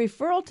is a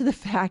referral to the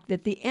fact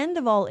that the end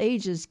of all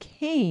ages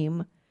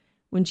came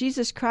when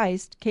Jesus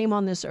Christ came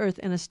on this earth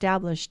and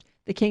established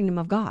the kingdom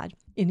of God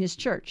in his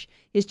church.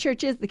 His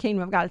church is the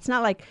kingdom of God. It's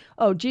not like,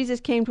 oh,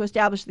 Jesus came to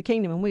establish the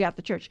kingdom and we got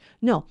the church.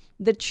 No,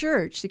 the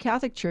church, the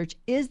Catholic Church,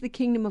 is the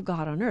kingdom of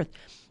God on earth.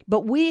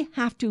 But we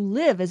have to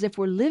live as if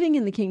we're living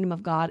in the kingdom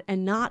of God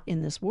and not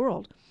in this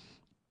world.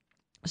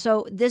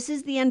 So this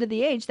is the end of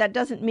the age. That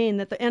doesn't mean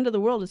that the end of the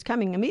world is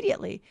coming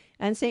immediately.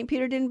 And St.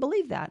 Peter didn't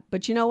believe that.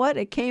 But you know what?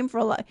 It came for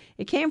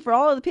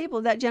all of the people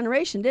of that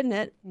generation, didn't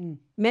it? Mm.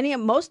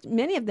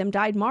 Many of them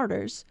died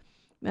martyrs.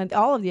 And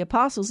all of the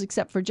apostles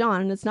except for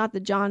John. And it's not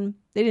that John,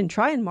 they didn't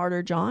try and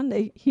martyr John.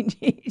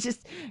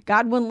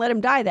 God wouldn't let him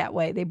die that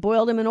way. They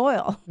boiled him in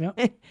oil. Yep.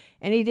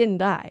 And he didn't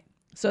die.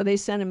 So they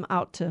sent him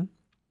out to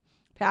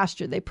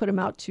pasture. They put him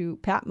out to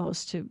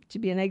Patmos to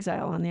be an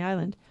exile on the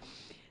island.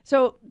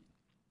 So,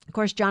 of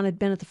course, John had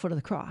been at the foot of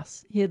the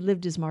cross. He had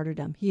lived his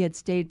martyrdom. He had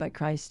stayed by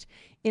Christ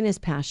in his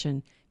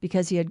passion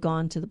because he had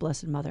gone to the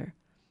Blessed Mother.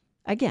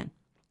 Again,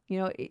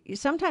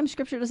 sometimes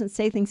Scripture doesn't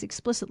say things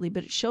explicitly,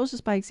 but it shows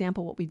us by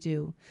example what we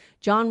do.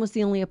 John was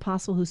the only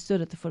apostle who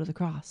stood at the foot of the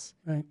cross.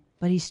 Right.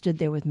 But he stood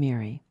there with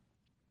Mary.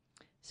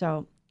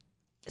 So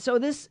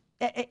this,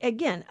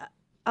 again,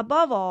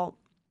 above all,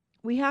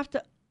 we have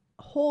to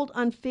hold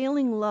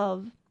unfailing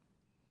love,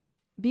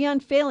 be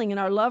unfailing in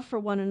our love for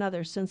one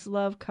another, since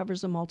love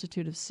covers a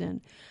multitude of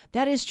sin.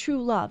 That is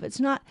true love. It's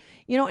not,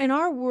 in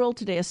our world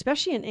today,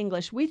 especially in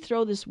English, we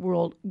throw this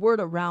word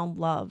around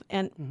love.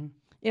 And,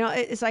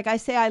 it's like I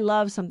say I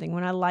love something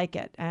when I like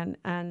it.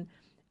 And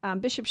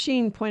Bishop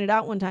Sheen pointed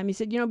out one time, he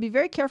said, be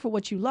very careful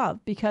what you love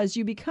because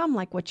you become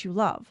like what you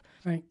love.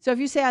 Right. So if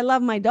you say, I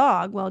love my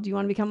dog, well, do you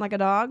want to become like a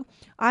dog?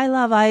 I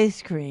love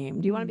ice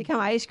cream. Do you want to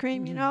become ice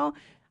cream,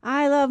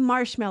 I love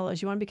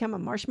marshmallows. You want to become a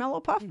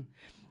marshmallow puff?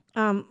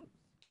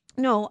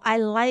 No, I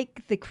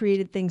like the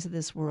created things of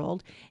this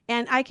world,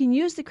 and I can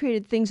use the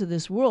created things of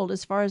this world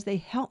as far as they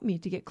help me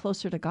to get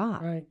closer to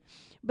God. Right.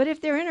 But if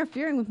they're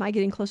interfering with my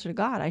getting closer to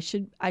God,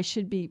 I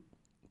should be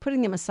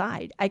putting them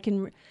aside.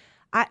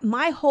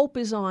 My hope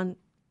is on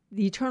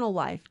the eternal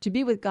life, to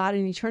be with God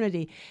in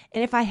eternity.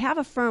 And if I have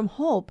a firm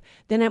hope,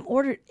 then I'm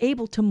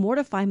able to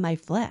mortify my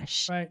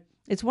flesh. Right.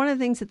 It's one of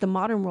the things that the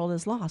modern world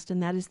has lost,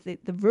 and that is the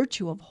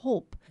virtue of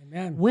hope.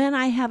 Amen. When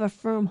I have a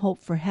firm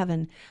hope for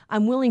heaven,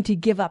 I'm willing to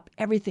give up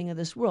everything of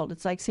this world.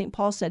 It's like St.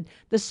 Paul said,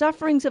 the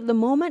sufferings of the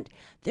moment,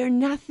 they're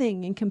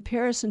nothing in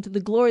comparison to the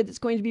glory that's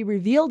going to be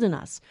revealed in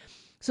us.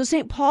 So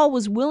St. Paul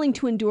was willing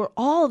to endure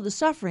all of the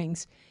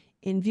sufferings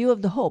in view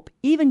of the hope.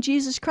 Even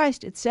Jesus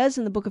Christ, it says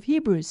in the book of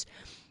Hebrews,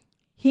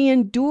 he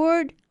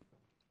endured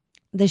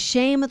the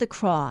shame of the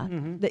cross,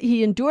 that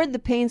he endured the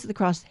pains of the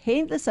cross,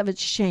 heedless of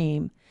its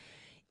shame,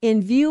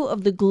 in view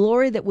of the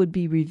glory that would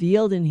be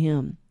revealed in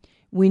him.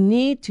 We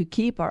need to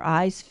keep our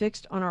eyes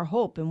fixed on our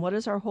hope. And what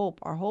is our hope?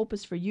 Our hope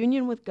is for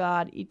union with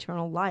God,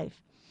 eternal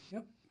life.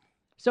 Yep.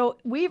 So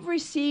we've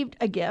received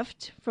a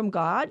gift from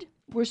God.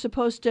 We're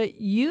supposed to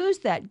use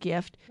that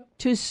gift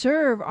to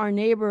serve our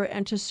neighbor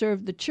and to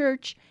serve the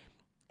church,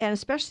 and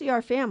especially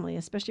our family,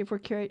 especially if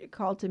we're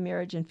called to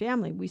marriage and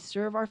family. We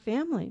serve our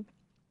family.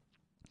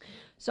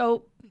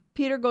 So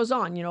Peter goes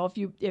on,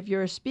 if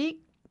you're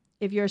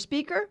a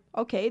speaker,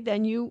 okay,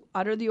 then you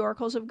utter the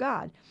oracles of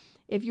God.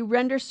 If you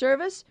render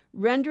service,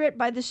 render it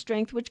by the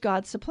strength which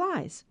God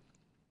supplies.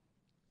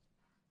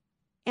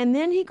 And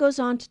then he goes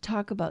on to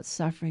talk about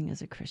suffering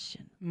as a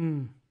Christian.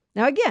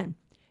 Now again,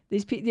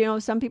 these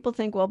some people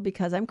think, well,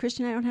 because I'm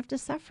Christian, I don't have to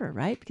suffer,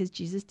 right? Because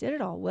Jesus did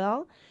it all.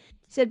 Well,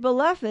 he said,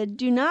 "Beloved,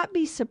 do not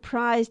be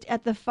surprised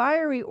at the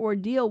fiery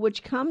ordeal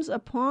which comes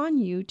upon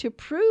you to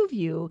prove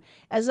you,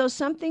 as though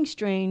something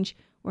strange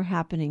were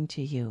happening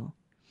to you."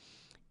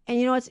 And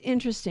it's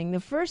interesting. The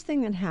first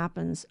thing that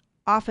happens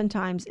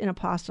oftentimes in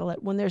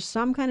apostolate when there's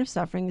some kind of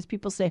suffering is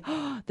people say,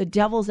 "Oh, the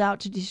devil's out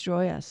to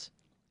destroy us."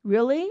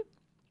 Really?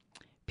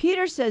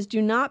 Peter says,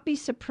 "Do not be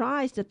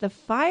surprised at the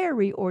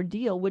fiery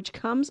ordeal which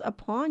comes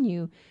upon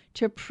you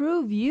to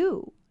prove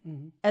you,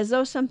 as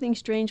though something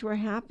strange were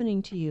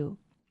happening to you.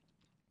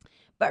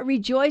 But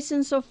rejoice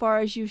insofar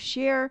as you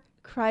share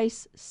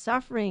Christ's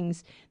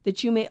sufferings,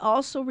 that you may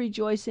also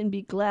rejoice and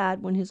be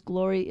glad when his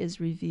glory is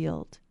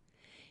revealed.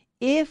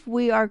 If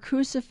we are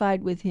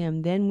crucified with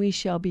him, then we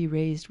shall be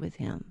raised with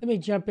him." Let me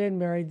jump in,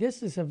 Mary.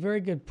 This is a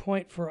very good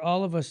point for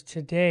all of us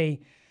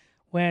today,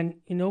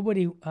 when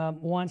nobody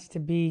wants to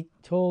be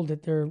told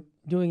that they're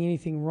doing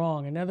anything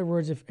wrong. In other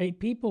words,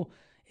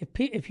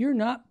 if you're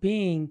not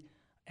being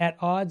at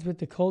odds with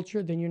the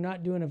culture, then you're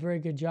not doing a very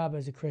good job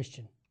as a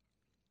Christian.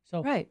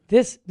 So right.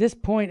 This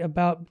point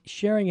about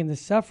sharing in the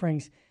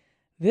sufferings,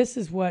 this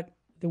is what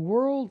the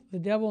world, the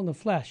devil, and the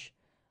flesh,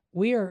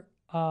 we are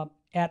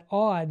at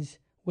odds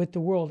with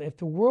the world. If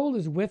the world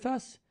is with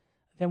us,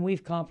 then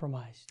we've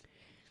compromised.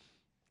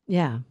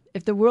 Yeah.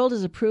 If the world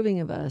is approving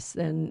of us,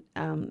 then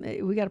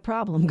we got a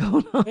problem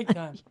going on. Big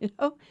time.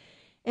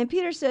 And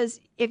Peter says,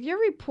 if you're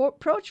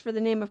reproached for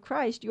the name of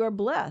Christ, you are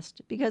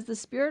blessed, because the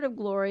Spirit of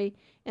glory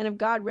and of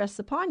God rests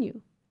upon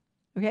you.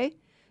 Okay?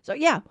 So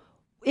yeah,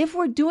 if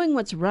we're doing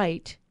what's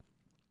right,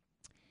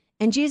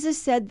 and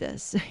Jesus said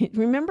this,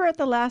 remember at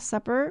the Last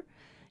Supper,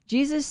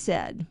 Jesus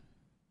said,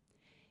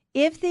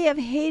 if they have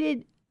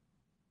hated,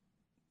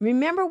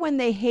 remember when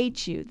they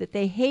hate you, that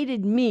they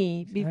hated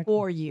me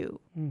before you.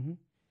 Mm-hmm.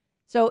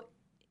 So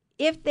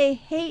if they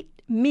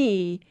hate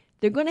me,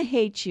 they're going to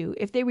hate you.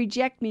 If they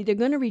reject me, they're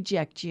going to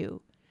reject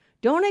you.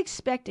 Don't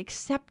expect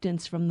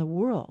acceptance from the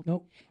world.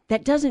 Nope.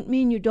 That doesn't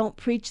mean you don't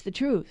preach the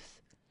truth.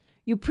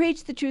 You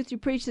preach the truth,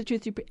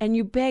 and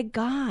you beg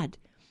God.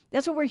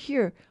 That's what we're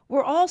here.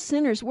 We're all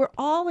sinners. We're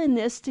all in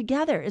this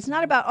together. It's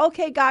not about,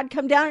 okay, God,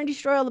 come down and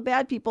destroy all the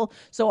bad people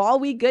so all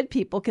we good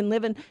people can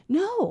live in.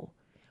 No.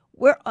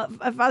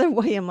 Father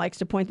William likes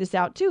to point this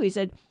out, too. He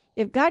said,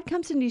 if God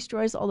comes and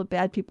destroys all the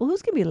bad people,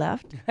 who's going to be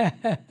left?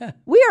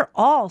 We are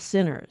all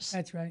sinners.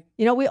 That's right.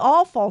 We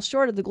all fall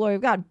short of the glory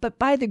of God. But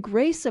by the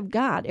grace of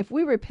God, if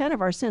we repent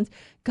of our sins,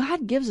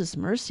 God gives us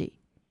mercy.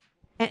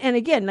 And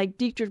again, like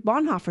Dietrich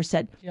Bonhoeffer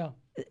said,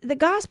 the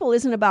gospel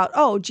isn't about,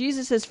 oh,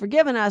 Jesus has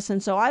forgiven us,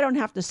 and so I don't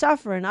have to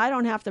suffer, and I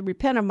don't have to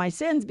repent of my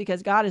sins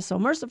because God is so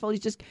merciful. He's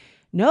just,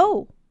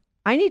 no,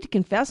 I need to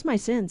confess my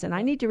sins, and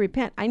I need to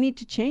repent. I need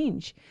to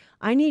change.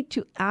 I need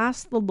to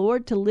ask the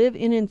Lord to live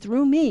in and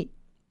through me.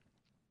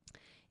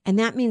 And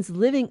that means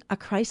living a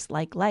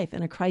Christ-like life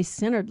and a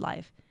Christ-centered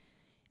life.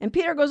 And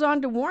Peter goes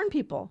on to warn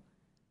people,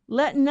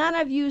 let none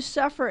of you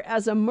suffer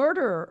as a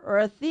murderer or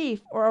a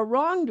thief or a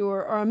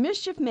wrongdoer or a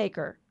mischief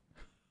maker.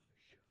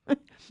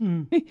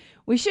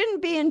 We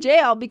shouldn't be in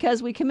jail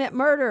because we commit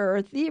murder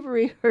or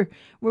thievery or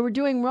where we're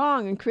doing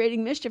wrong and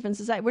creating mischief in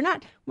society. We're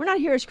not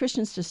here as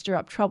Christians to stir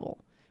up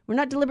trouble. We're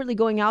not deliberately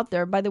going out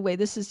there. By the way,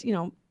 this is,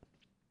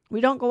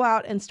 we don't go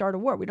out and start a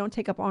war. We don't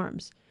take up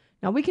arms.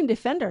 Now, we can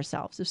defend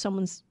ourselves if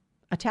someone's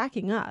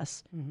attacking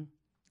us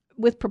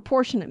with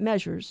proportionate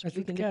measures.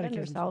 We can defend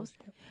ourselves.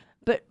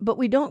 But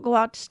we don't go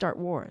out to start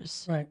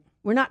wars. Right.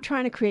 We're not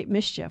trying to create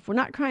mischief. We're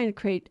not trying to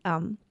create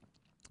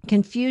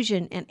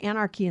confusion and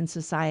anarchy in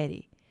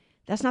society.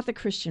 That's not the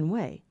Christian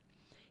way.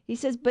 He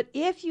says, but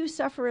if you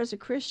suffer as a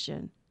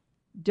Christian,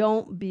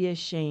 don't be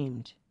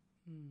ashamed,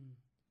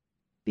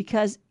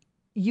 because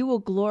you will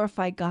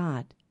glorify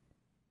God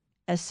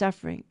by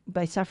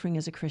suffering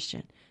as a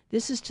Christian.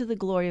 This is to the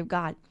glory of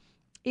God,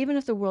 even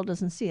if the world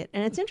doesn't see it.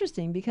 And it's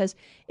interesting because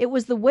it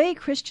was the way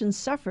Christians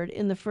suffered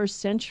in the first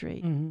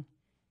century. Mm-hmm.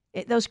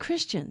 Those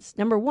Christians,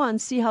 number one,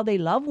 see how they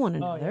love one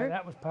another. Oh, yeah,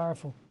 that was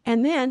powerful.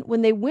 And then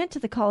when they went to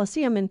the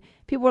Colosseum and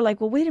people were like,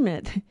 well, wait a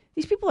minute,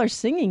 these people are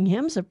singing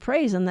hymns of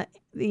praise and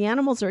the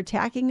animals are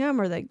attacking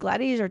them or the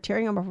gladiators are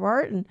tearing them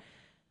apart. And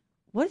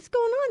what's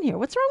going on here?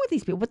 What's wrong with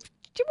these people? What's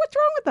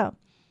wrong with them?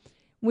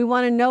 We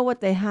want to know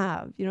what they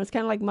have. You know, it's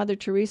kind of like Mother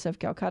Teresa of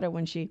Calcutta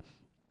when she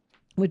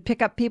would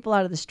pick up people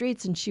out of the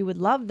streets and she would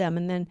love them.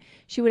 And then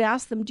she would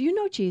ask them, do you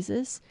know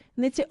Jesus?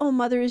 And they'd say, oh,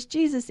 Mother, is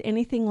Jesus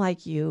anything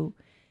like you?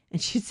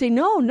 And she'd say,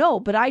 no,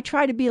 but I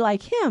try to be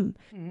like him.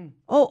 Mm-hmm.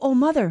 Oh,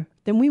 Mother,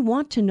 then we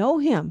want to know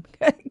him.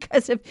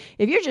 Because if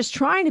you're just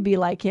trying to be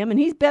like him and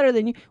he's better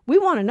than you, we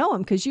want to know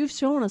him because you've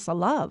shown us a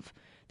love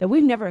that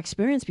we've never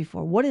experienced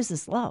before. What is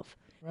this love?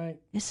 Right.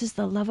 This is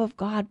the love of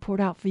God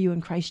poured out for you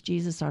in Christ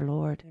Jesus our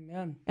Lord.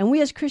 Amen. And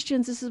we as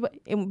Christians, this is what,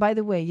 and by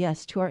the way,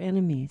 yes, to our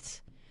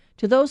enemies,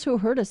 to those who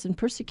hurt us and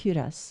persecute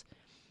us,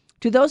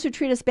 to those who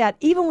treat us bad,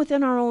 even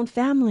within our own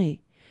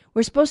family.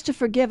 We're supposed to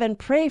forgive and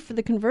pray for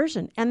the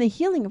conversion and the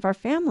healing of our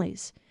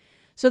families.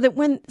 So that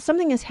when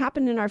something has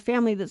happened in our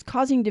family that's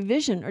causing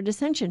division or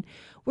dissension,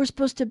 we're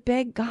supposed to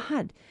beg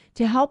God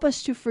to help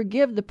us to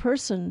forgive the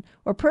person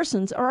or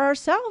persons or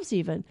ourselves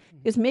even.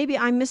 Because maybe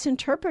I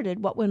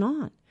misinterpreted what went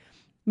on.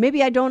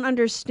 Maybe I don't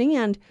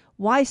understand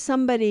why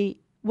somebody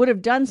would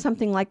have done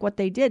something like what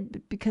they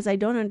did because I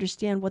don't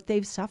understand what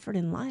they've suffered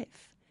in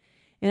life.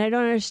 And I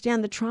don't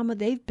understand the trauma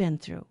they've been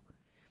through.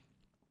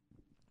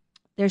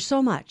 There's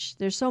so much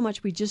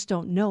we just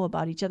don't know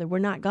about each other. We're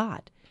not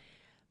God.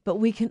 But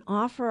we can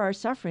offer our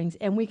sufferings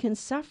and we can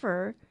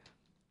suffer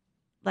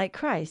like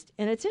Christ.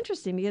 And it's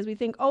interesting because we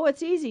think, oh,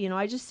 it's easy. You know,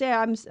 I just say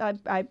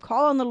I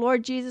call on the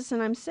Lord Jesus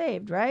and I'm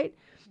saved, right?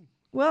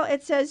 Well,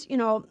 it says, you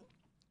know,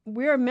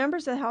 we're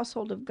members of the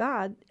household of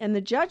God, and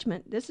the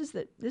judgment, this is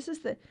the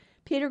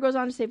Peter goes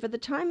on to say, for the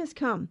time has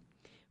come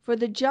for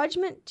the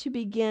judgment to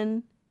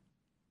begin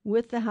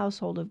with the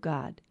household of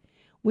God.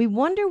 We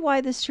wonder why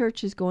this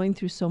church is going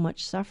through so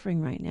much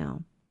suffering right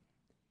now.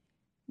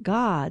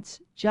 God's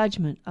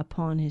judgment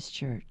upon his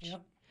church.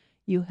 Yep.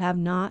 You have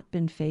not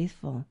been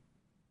faithful.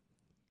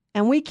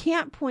 And we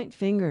can't point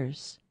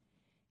fingers.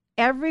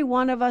 Every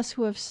one of us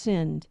who have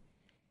sinned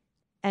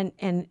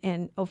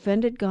and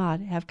offended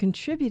God have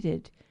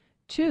contributed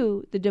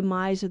to the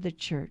demise of the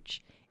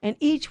church. And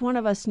each one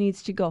of us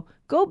needs to go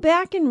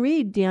back and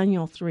read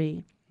Daniel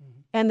 3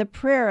 and the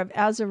prayer of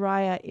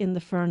Azariah in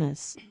the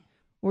furnace,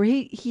 where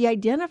he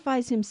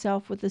identifies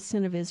himself with the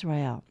sin of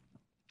Israel,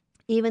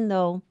 even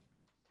though,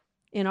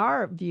 in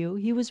our view,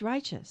 he was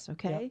righteous,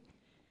 okay? Yep.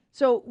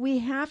 So we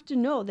have to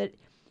know that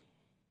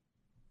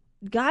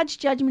God's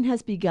judgment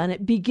has begun.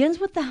 It begins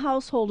with the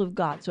household of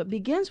God. So it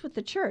begins with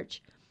the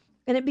church,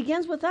 and it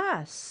begins with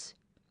us.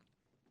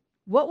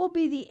 What will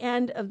be the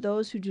end of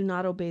those who do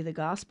not obey the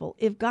gospel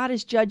if God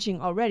is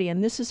judging already?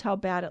 And this is how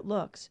bad it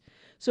looks.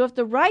 So if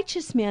the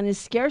righteous man is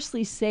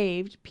scarcely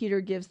saved, Peter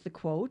gives the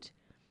quote,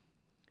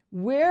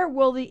 where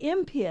will the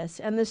impious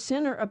and the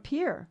sinner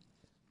appear?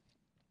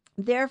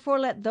 Therefore,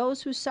 let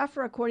those who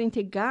suffer according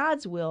to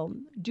God's will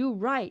do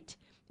right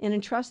and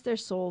entrust their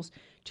souls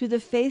to the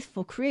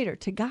faithful Creator,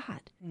 to God.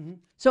 Mm-hmm.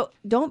 So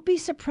don't be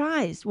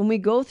surprised when we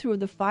go through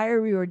the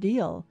fiery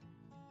ordeal.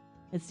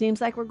 It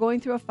seems like we're going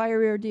through a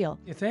fiery ordeal.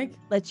 You think?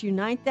 Let's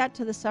unite that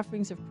to the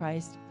sufferings of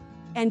Christ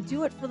and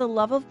do it for the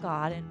love of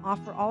God and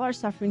offer all our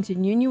sufferings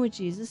in union with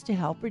Jesus to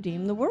help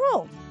redeem the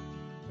world.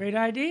 Great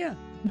idea.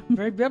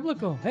 Very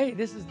biblical. Hey,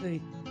 this is the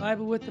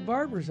Bible with the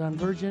Barbers on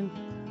Virgin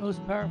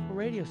Most Powerful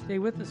Radio. Stay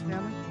with us,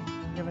 family.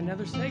 We have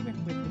another segment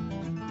with you.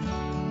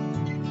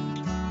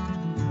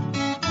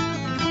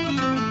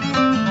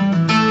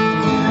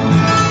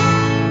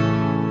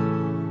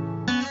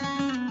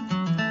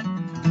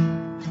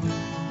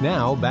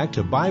 Now, back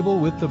to Bible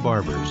with the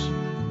Barbers.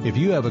 If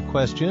you have a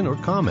question or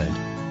comment,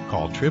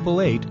 call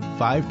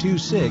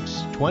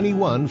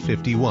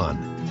 888-526-2151.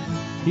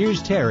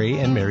 Here's Terry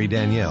and Mary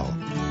Danielle.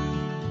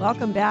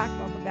 Welcome back.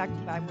 Welcome back to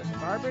Bible with the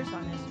Barbers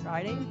on this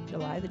Friday,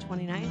 July the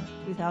 29th,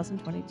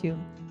 2022.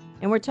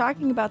 And we're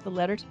talking about the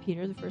letter to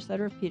Peter, the first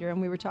letter of Peter, and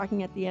we were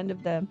talking at the end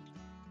of the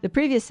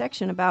previous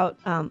section about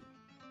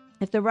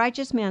if the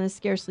righteous man is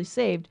scarcely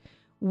saved,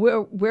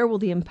 where will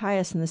the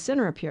impious and the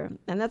sinner appear?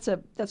 And that's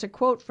a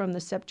quote from the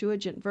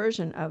Septuagint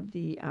version of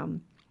the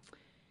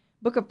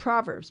book of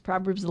Proverbs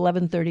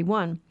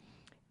 11:31.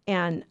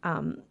 And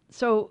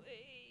so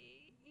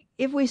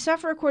if we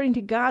suffer according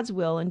to God's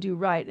will and do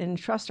right and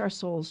entrust our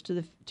souls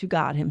to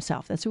God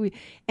himself, that's who we,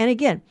 and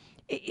again,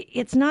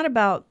 it's not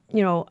about,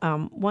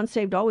 once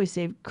saved, always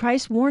saved.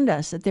 Christ warned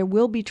us that there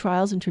will be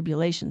trials and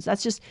tribulations.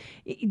 That's just,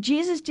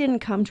 Jesus didn't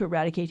come to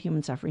eradicate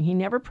human suffering. He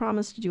never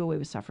promised to do away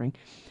with suffering.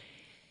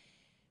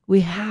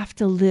 We have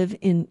to live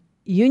in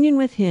union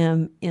with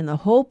him in the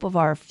hope of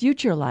our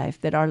future life,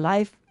 that our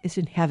life is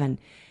in heaven.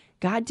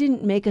 God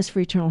didn't make us for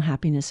eternal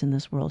happiness in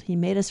this world. He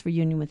made us for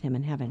union with him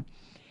in heaven.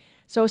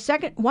 So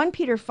 1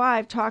 Peter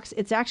 5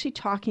 it's actually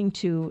talking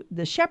to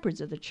the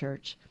shepherds of the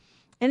church.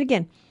 And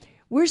again,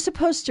 we're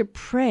supposed to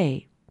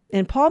pray,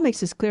 and Paul makes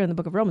this clear in the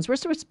book of Romans, we're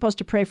supposed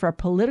to pray for our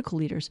political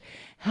leaders.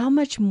 How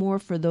much more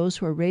for those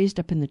who are raised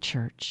up in the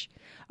church?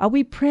 Are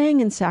we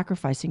praying and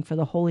sacrificing for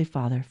the Holy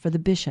Father, for the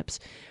bishops,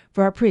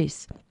 for our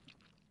priests?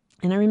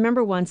 And I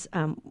remember once,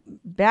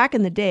 back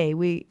in the day,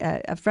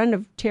 a friend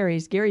of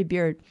Terry's, Gary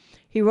Beard,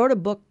 he wrote a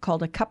book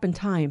called A Cup in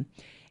Time.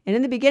 And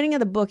in the beginning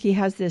of the book, he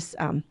has this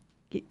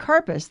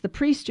Carpus, the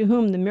priest to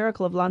whom the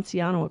miracle of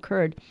Lanciano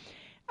occurred,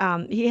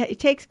 he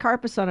takes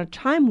Carpus on a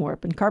time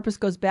warp, and Carpus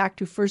goes back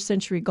to first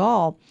century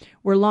Gaul,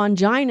 where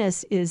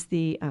Longinus is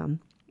the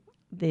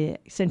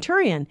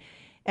centurion,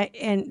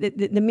 and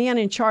the man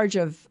in charge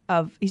of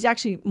he's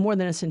actually more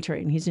than a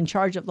centurion. He's in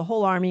charge of the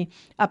whole army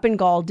up in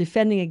Gaul,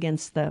 defending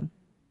against the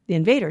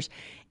invaders.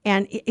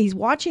 And he's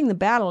watching the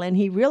battle, and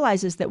he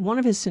realizes that one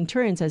of his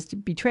centurions has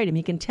betrayed him.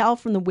 He can tell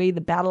from the way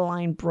the battle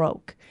line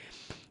broke.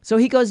 So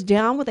he goes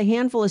down with a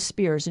handful of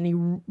spears, and he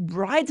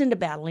rides into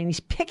battle, and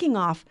he's picking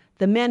off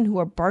the men who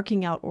are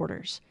barking out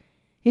orders.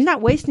 He's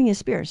not wasting his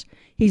spears.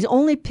 He's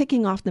only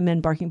picking off the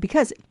men barking,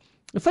 because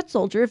a foot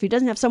soldier, if he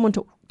doesn't have someone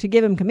to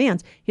give him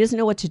commands, he doesn't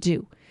know what to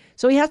do.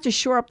 So he has to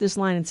shore up this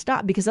line and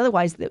stop, because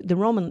otherwise the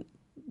Roman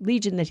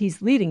legion that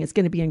he's leading is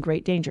going to be in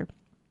great danger.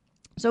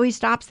 So he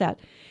stops that.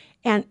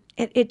 And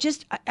it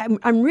just,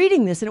 I'm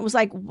reading this, and it was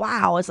like,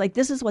 wow, it's like,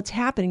 this is what's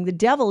happening. The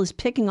devil is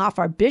picking off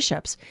our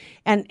bishops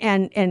and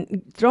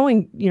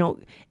throwing,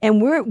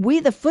 and we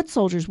the foot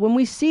soldiers, when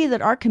we see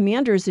that our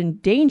commander is in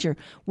danger,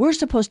 we're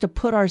supposed to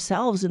put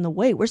ourselves in the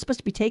way. We're supposed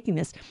to be taking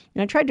this.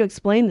 And I tried to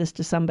explain this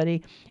to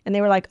somebody, and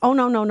they were like, oh,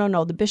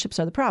 no, the bishops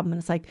are the problem. And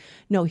it's like,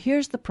 no,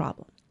 here's the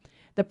problem.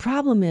 The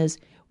problem is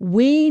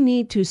we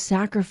need to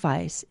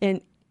sacrifice.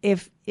 And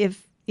if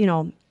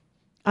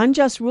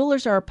unjust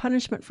rulers are a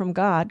punishment from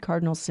God,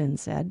 Cardinal Sin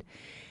said,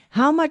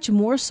 how much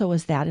more so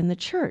is that in the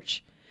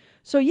church?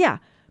 So yeah,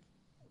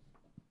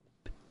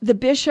 the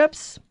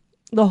bishops,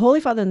 the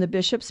Holy Father and the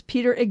bishops,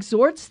 Peter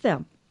exhorts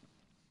them.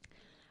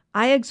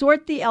 I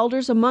exhort the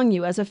elders among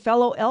you as a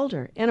fellow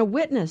elder and a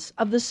witness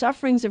of the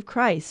sufferings of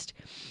Christ,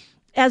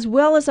 as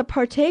well as a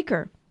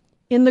partaker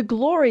in the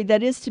glory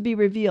that is to be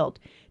revealed.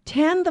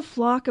 Tend the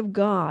flock of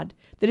God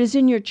that is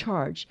in your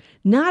charge,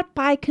 not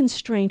by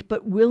constraint,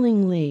 but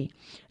willingly,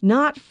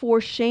 not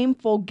for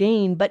shameful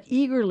gain, but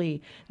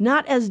eagerly,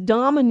 not as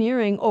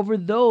domineering over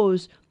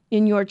those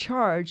in your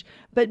charge,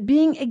 but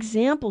being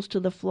examples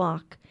to the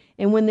flock.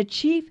 And when the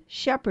chief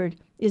shepherd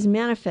is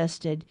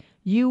manifested,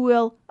 you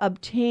will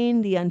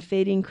obtain the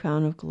unfading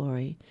crown of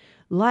glory.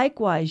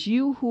 Likewise,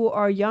 you who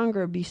are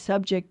younger, be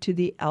subject to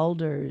the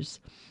elders.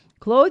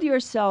 Clothe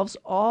yourselves,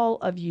 all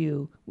of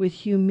you, with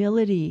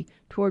humility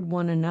toward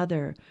one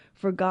another,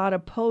 for God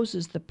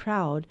opposes the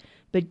proud,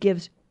 but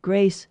gives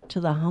grace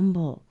to the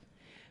humble.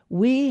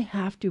 We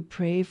have to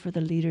pray for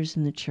the leaders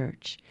in the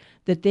church,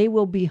 that they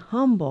will be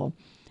humble.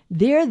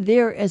 They're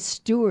there as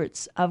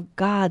stewards of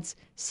God's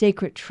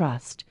sacred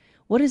trust.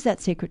 What is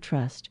that sacred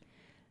trust?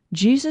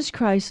 Jesus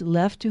Christ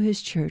left to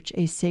his church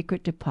a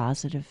sacred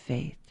deposit of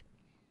faith.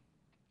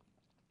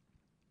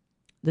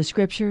 The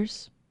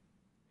scriptures,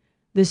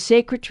 the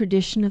sacred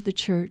tradition of the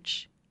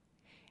church,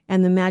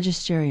 and the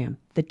magisterium,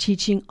 the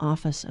teaching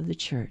office of the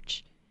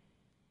church.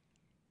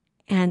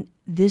 And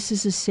this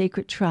is a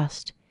sacred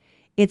trust.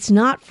 It's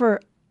not for,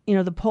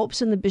 the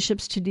popes and the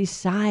bishops to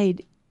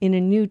decide in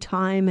a new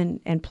time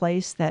and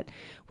place that,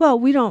 well,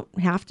 we don't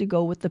have to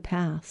go with the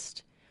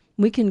past.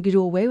 We can do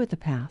away with the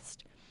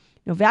past.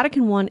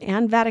 Vatican I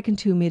and Vatican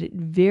II made it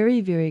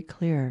very, very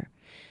clear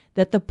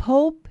that the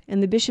Pope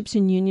and the bishops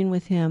in union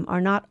with him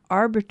are not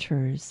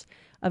arbiters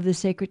of the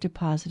sacred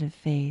deposit of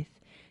faith.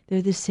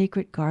 They're the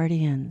sacred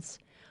guardians.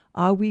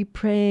 Are we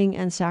praying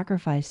and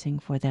sacrificing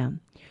for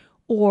them?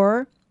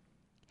 Or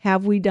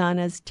have we done,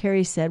 as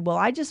Terry said, well,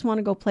 I just want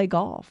to go play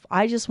golf.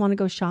 I just want to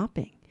go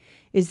shopping.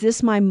 Is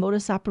this my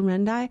modus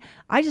operandi?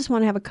 I just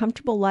want to have a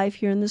comfortable life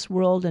here in this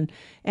world, and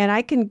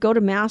I can go to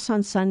Mass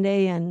on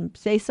Sunday and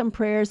say some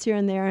prayers here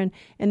and there, and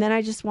then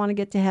I just want to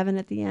get to heaven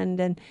at the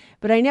end.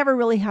 But I never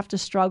really have to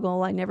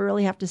struggle. I never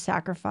really have to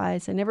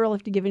sacrifice. I never really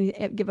have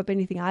to give up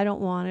anything I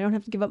don't want. I don't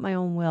have to give up my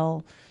own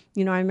will.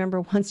 I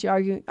remember once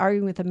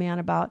arguing with a man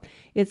about,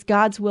 it's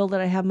God's will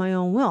that I have my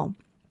own will.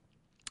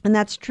 And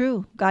that's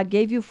true. God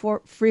gave you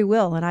free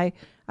will, and I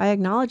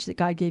acknowledge that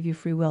God gave you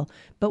free will.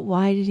 But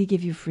why did he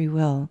give you free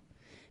will?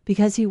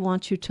 Because he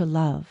wants you to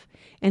love.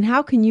 And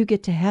how can you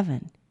get to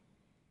heaven?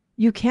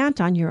 You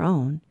can't on your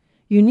own.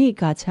 You need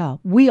God's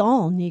help. We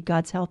all need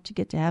God's help to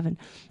get to heaven.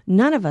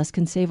 None of us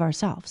can save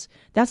ourselves.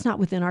 That's not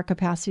within our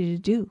capacity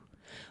to do.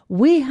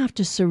 We have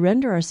to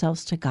surrender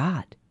ourselves to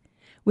God.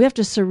 We have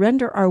to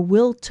surrender our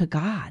will to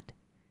God.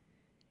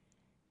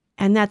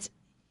 And that's,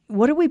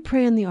 what do we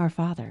pray in the Our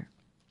Father?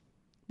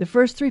 The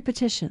first three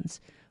petitions: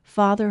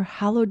 Father,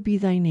 hallowed be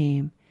thy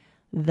name.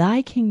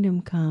 Thy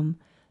kingdom come.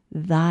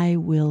 Thy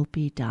will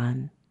be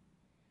done.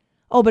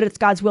 Oh, but it's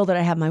God's will that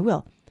I have my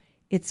will.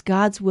 It's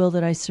God's will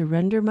that I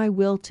surrender my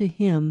will to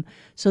him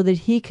so that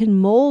he can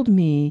mold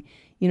me.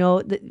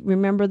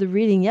 Remember the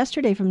reading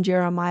yesterday from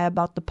Jeremiah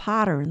about the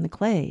potter and the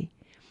clay.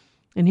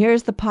 And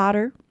here's the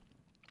potter.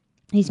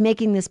 He's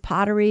making this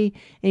pottery,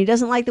 and he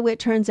doesn't like the way it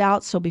turns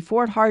out. So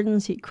before it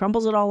hardens, he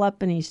crumbles it all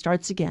up and he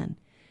starts again.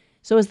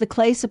 So is the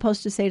clay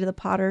supposed to say to the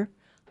potter,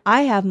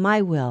 I have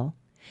my will,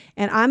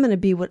 and I'm going to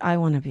be what I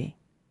want to be?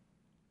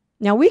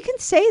 Now, we can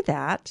say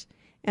that,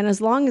 And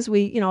as long as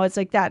we, it's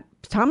like that.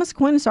 Thomas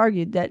Aquinas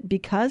argued that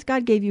because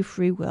God gave you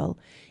free will,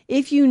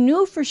 if you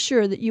knew for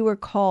sure that you were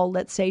called,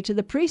 let's say, to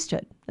the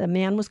priesthood, the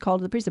man was called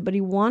to the priesthood, but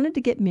he wanted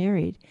to get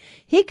married,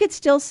 he could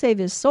still save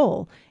his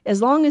soul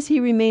as long as he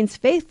remains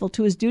faithful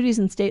to his duties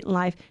in state and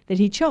life that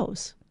he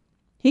chose.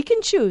 He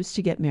can choose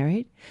to get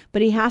married,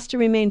 but he has to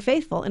remain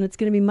faithful, and it's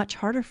going to be much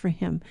harder for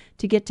him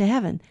to get to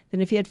heaven than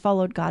if he had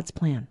followed God's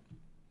plan.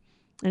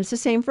 And it's the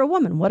same for a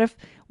woman. What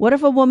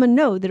if a woman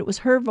knew that it was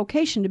her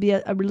vocation to be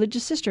a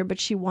religious sister, but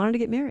she wanted to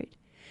get married?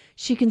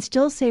 She can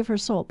still save her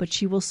soul, but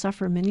she will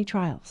suffer many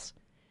trials.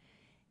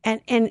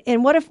 And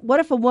what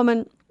if a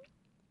woman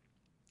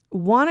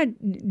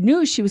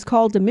knew she was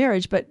called to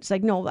marriage, but it's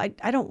like, no,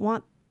 I don't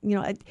want,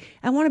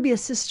 I want to be a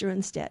sister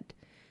instead.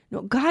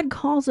 No, God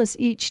calls us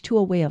each to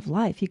a way of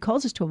life. He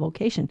calls us to a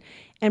vocation.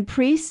 And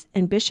priests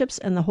and bishops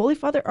and the Holy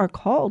Father are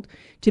called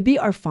to be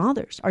our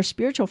fathers, our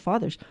spiritual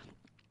fathers.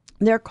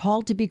 They're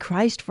called to be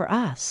Christ for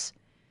us.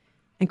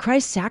 And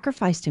Christ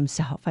sacrificed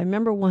himself. I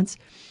remember once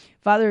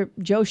Father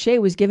Joe Shea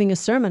was giving a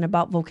sermon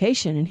about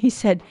vocation, and he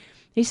said,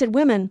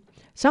 women,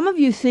 some of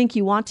you think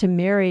you want to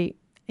marry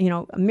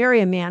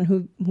a man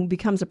who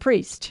becomes a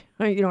priest,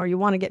 or you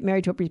want to get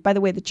married to a priest. By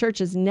the way, the church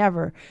has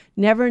never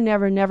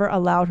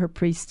allowed her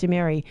priests to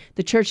marry.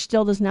 The church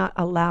still does not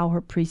allow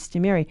her priests to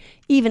marry.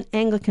 Even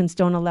Anglicans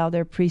don't allow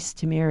their priests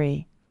to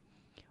marry.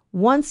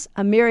 Once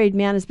a married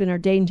man has been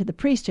ordained to the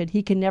priesthood,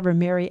 he can never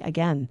marry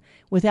again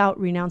without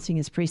renouncing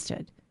his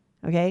priesthood.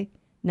 Okay?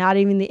 Not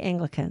even the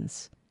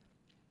Anglicans.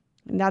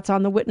 And that's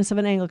on the witness of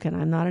an Anglican.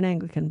 I'm not an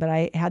Anglican, but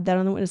I had that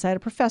on the witness. I had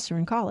a professor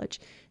in college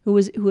who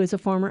was a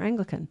former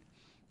Anglican.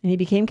 And he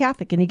became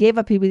Catholic, and he gave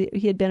up,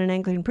 he had been an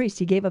Anglican priest.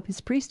 He gave up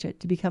his priesthood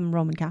to become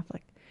Roman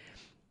Catholic.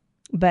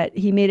 But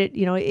he made it,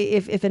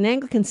 if an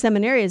Anglican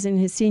seminary is in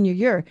his senior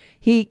year,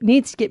 he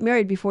needs to get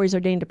married before he's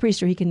ordained a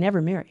priest, or he can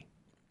never marry.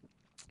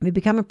 If he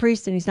become a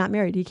priest and he's not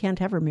married, he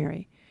can't ever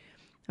marry.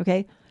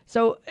 Okay?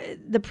 So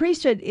the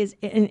priesthood is,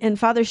 and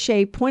Father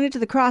Shea pointed to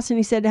the cross and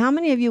he said, how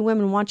many of you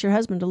women want your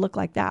husband to look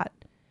like that?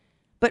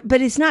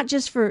 But it's not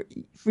just for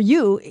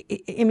you.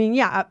 I mean,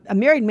 yeah, a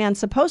married man's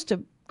supposed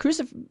to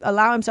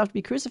allow himself to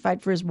be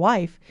crucified for his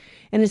wife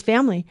and his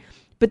family.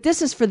 But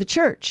this is for the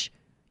church.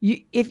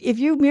 If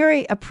you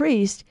marry a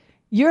priest,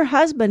 your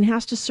husband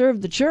has to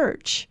serve the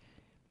church.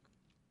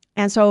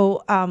 And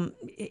so,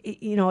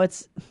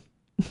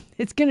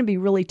 it's going to be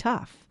really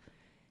tough.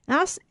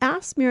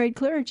 Ask married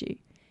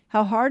clergy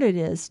how hard it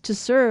is to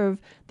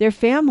serve their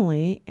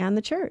family and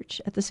the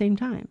church at the same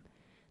time.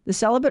 The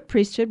celibate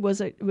priesthood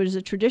was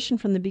a tradition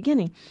from the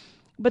beginning,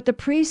 but the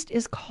priest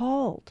is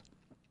called.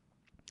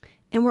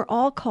 And we're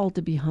all called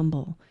to be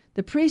humble.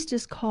 The priest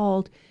is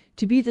called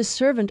to be the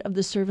servant of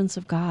the servants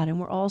of God, and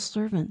we're all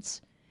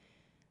servants.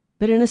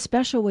 But in a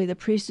special way, the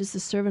priest is the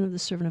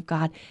servant of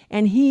God,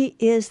 and he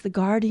is the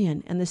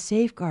guardian and the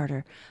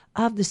safeguarder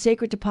of the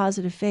sacred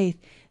deposit of faith.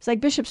 It's like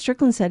Bishop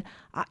Strickland said,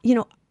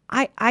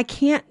 I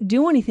can't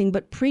do anything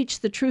but preach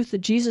the truth that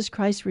Jesus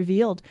Christ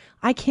revealed.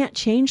 I can't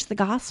change the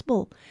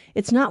gospel.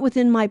 It's not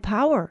within my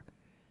power.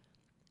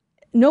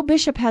 No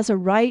bishop has a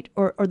right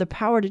or the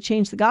power to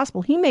change the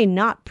gospel. He may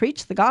not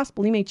preach the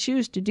gospel. He may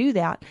choose to do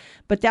that,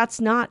 but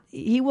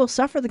he will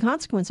suffer the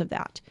consequence of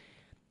that.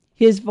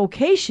 His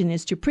vocation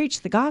is to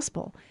preach the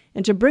gospel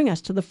and to bring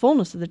us to the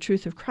fullness of the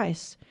truth of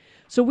Christ.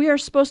 So we are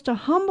supposed to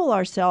humble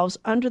ourselves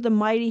under the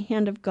mighty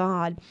hand of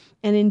God,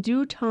 and in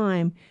due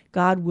time,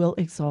 God will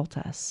exalt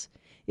us.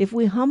 If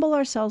we humble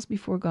ourselves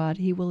before God,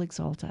 he will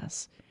exalt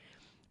us.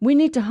 We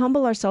need to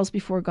humble ourselves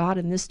before God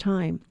in this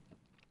time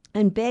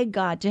and beg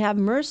God to have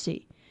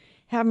mercy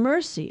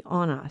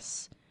on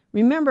us.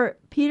 Remember,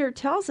 Peter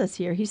tells us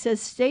here, he says,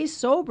 stay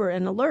sober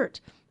and alert,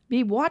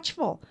 be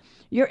watchful.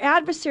 Your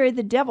adversary,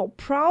 the devil,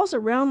 prowls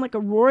around like a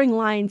roaring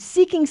lion,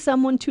 seeking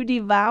someone to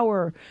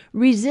devour.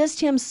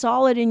 Resist him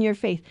solid in your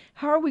faith.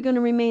 How are we going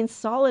to remain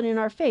solid in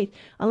our faith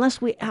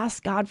unless we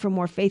ask God for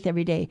more faith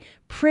every day?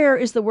 Prayer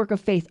is the work of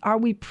faith. Are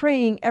we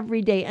praying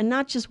every day and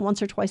not just once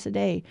or twice a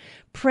day?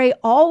 Pray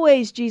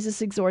always,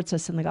 Jesus exhorts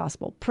us in the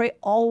gospel. Pray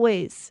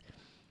always.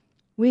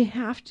 We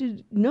have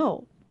to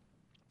know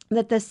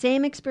that the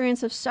same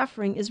experience of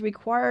suffering is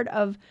required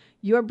of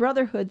your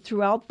brotherhood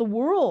throughout the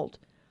world.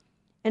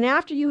 And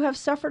after you have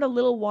suffered a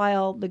little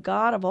while, the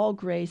God of all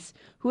grace,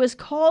 who has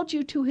called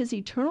you to his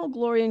eternal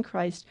glory in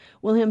Christ,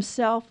 will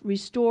himself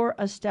restore,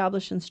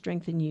 establish, and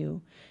strengthen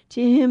you.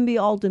 To him be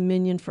all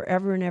dominion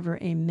forever and ever.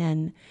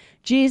 Amen.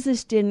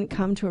 Jesus didn't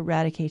come to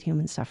eradicate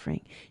human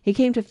suffering. He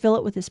came to fill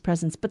it with his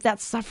presence. But that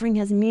suffering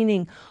has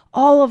meaning.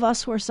 All of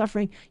us who are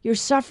suffering, your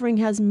suffering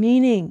has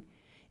meaning.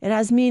 It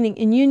has meaning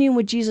in union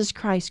with Jesus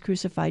Christ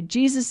crucified.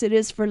 Jesus it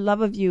is for love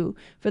of you,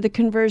 for the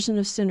conversion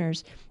of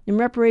sinners, in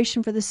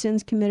reparation for the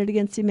sins committed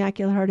against the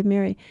Immaculate Heart of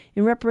Mary,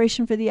 in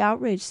reparation for the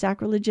outrage,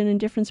 sacrilege, and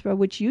indifference by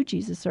which you,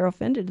 Jesus, are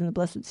offended in the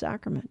Blessed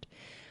Sacrament.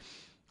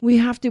 We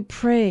have to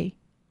pray.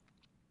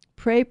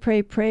 Pray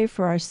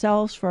for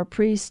ourselves, for our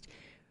priest.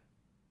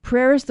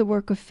 Prayer is the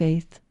work of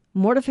faith.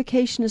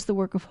 Mortification is the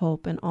work of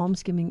hope, and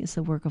almsgiving is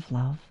the work of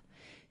love.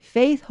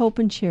 Faith, hope,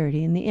 and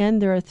charity. In the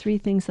end, there are three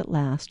things that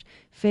last: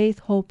 faith,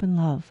 hope, and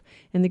love.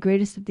 And the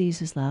greatest of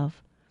these is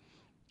love.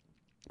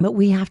 But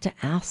we have to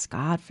ask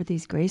God for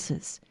these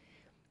graces.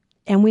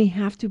 And we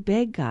have to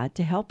beg God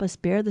to help us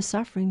bear the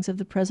sufferings of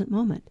the present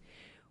moment.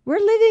 We're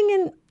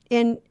living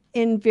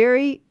in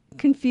very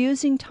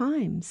confusing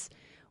times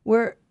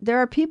where there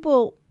are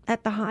people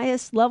at the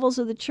highest levels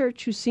of the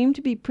church who seem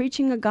to be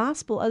preaching a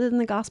gospel other than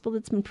the gospel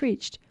that's been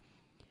preached.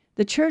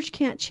 The church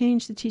can't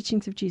change the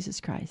teachings of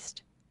Jesus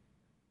Christ.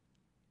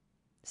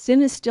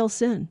 Sin is still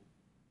sin.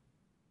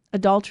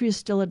 Adultery is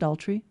still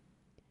adultery.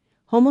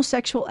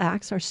 Homosexual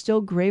acts are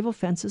still grave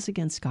offenses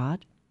against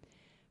God.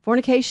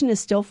 Fornication is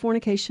still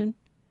fornication.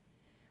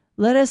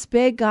 Let us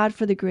beg God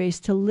for the grace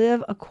to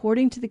live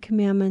according to the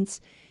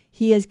commandments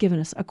He has given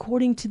us,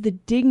 according to the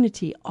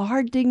dignity,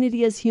 our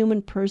dignity as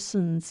human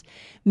persons,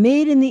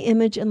 made in the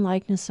image and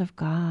likeness of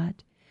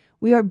God.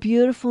 We are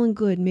beautiful and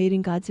good, made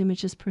in God's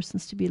image as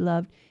persons to be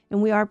loved,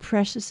 and we are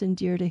precious and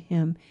dear to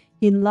Him.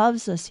 He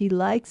loves us, He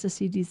likes us,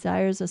 He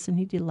desires us, and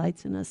He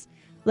delights in us.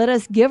 Let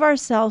us give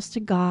ourselves to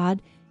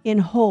God in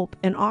hope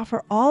and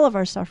offer all of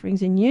our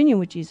sufferings in union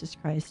with Jesus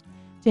Christ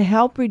to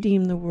help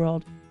redeem the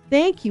world.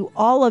 Thank you,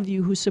 all of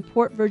you who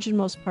support Virgin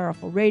Most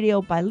Powerful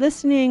Radio by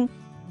listening,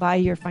 by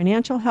your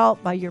financial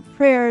help, by your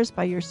prayers,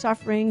 by your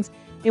sufferings,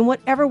 in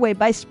whatever way,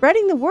 by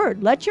spreading the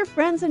word. Let your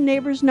friends and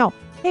neighbors know,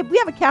 hey, we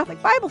have a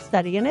Catholic Bible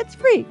study and it's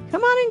free.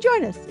 Come on and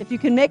join us. If you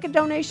can make a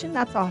donation,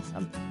 that's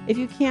awesome. If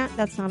you can't,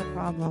 that's not a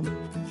problem.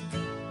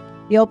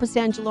 The Opus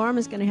Angelorum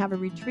is going to have a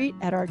retreat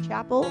at our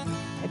chapel.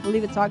 I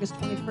believe it's August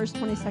 21st,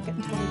 22nd,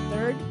 and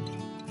 23rd.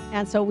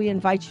 And so we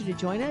invite you to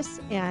join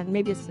us. And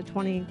maybe it's the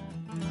 22nd,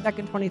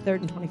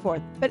 23rd, and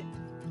 24th. But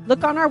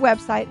look on our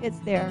website. It's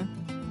there.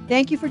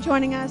 Thank you for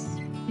joining us.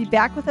 Be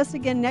back with us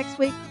again next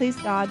week, please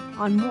God,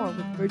 on more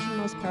with Virgin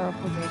Most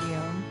Powerful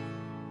Radio.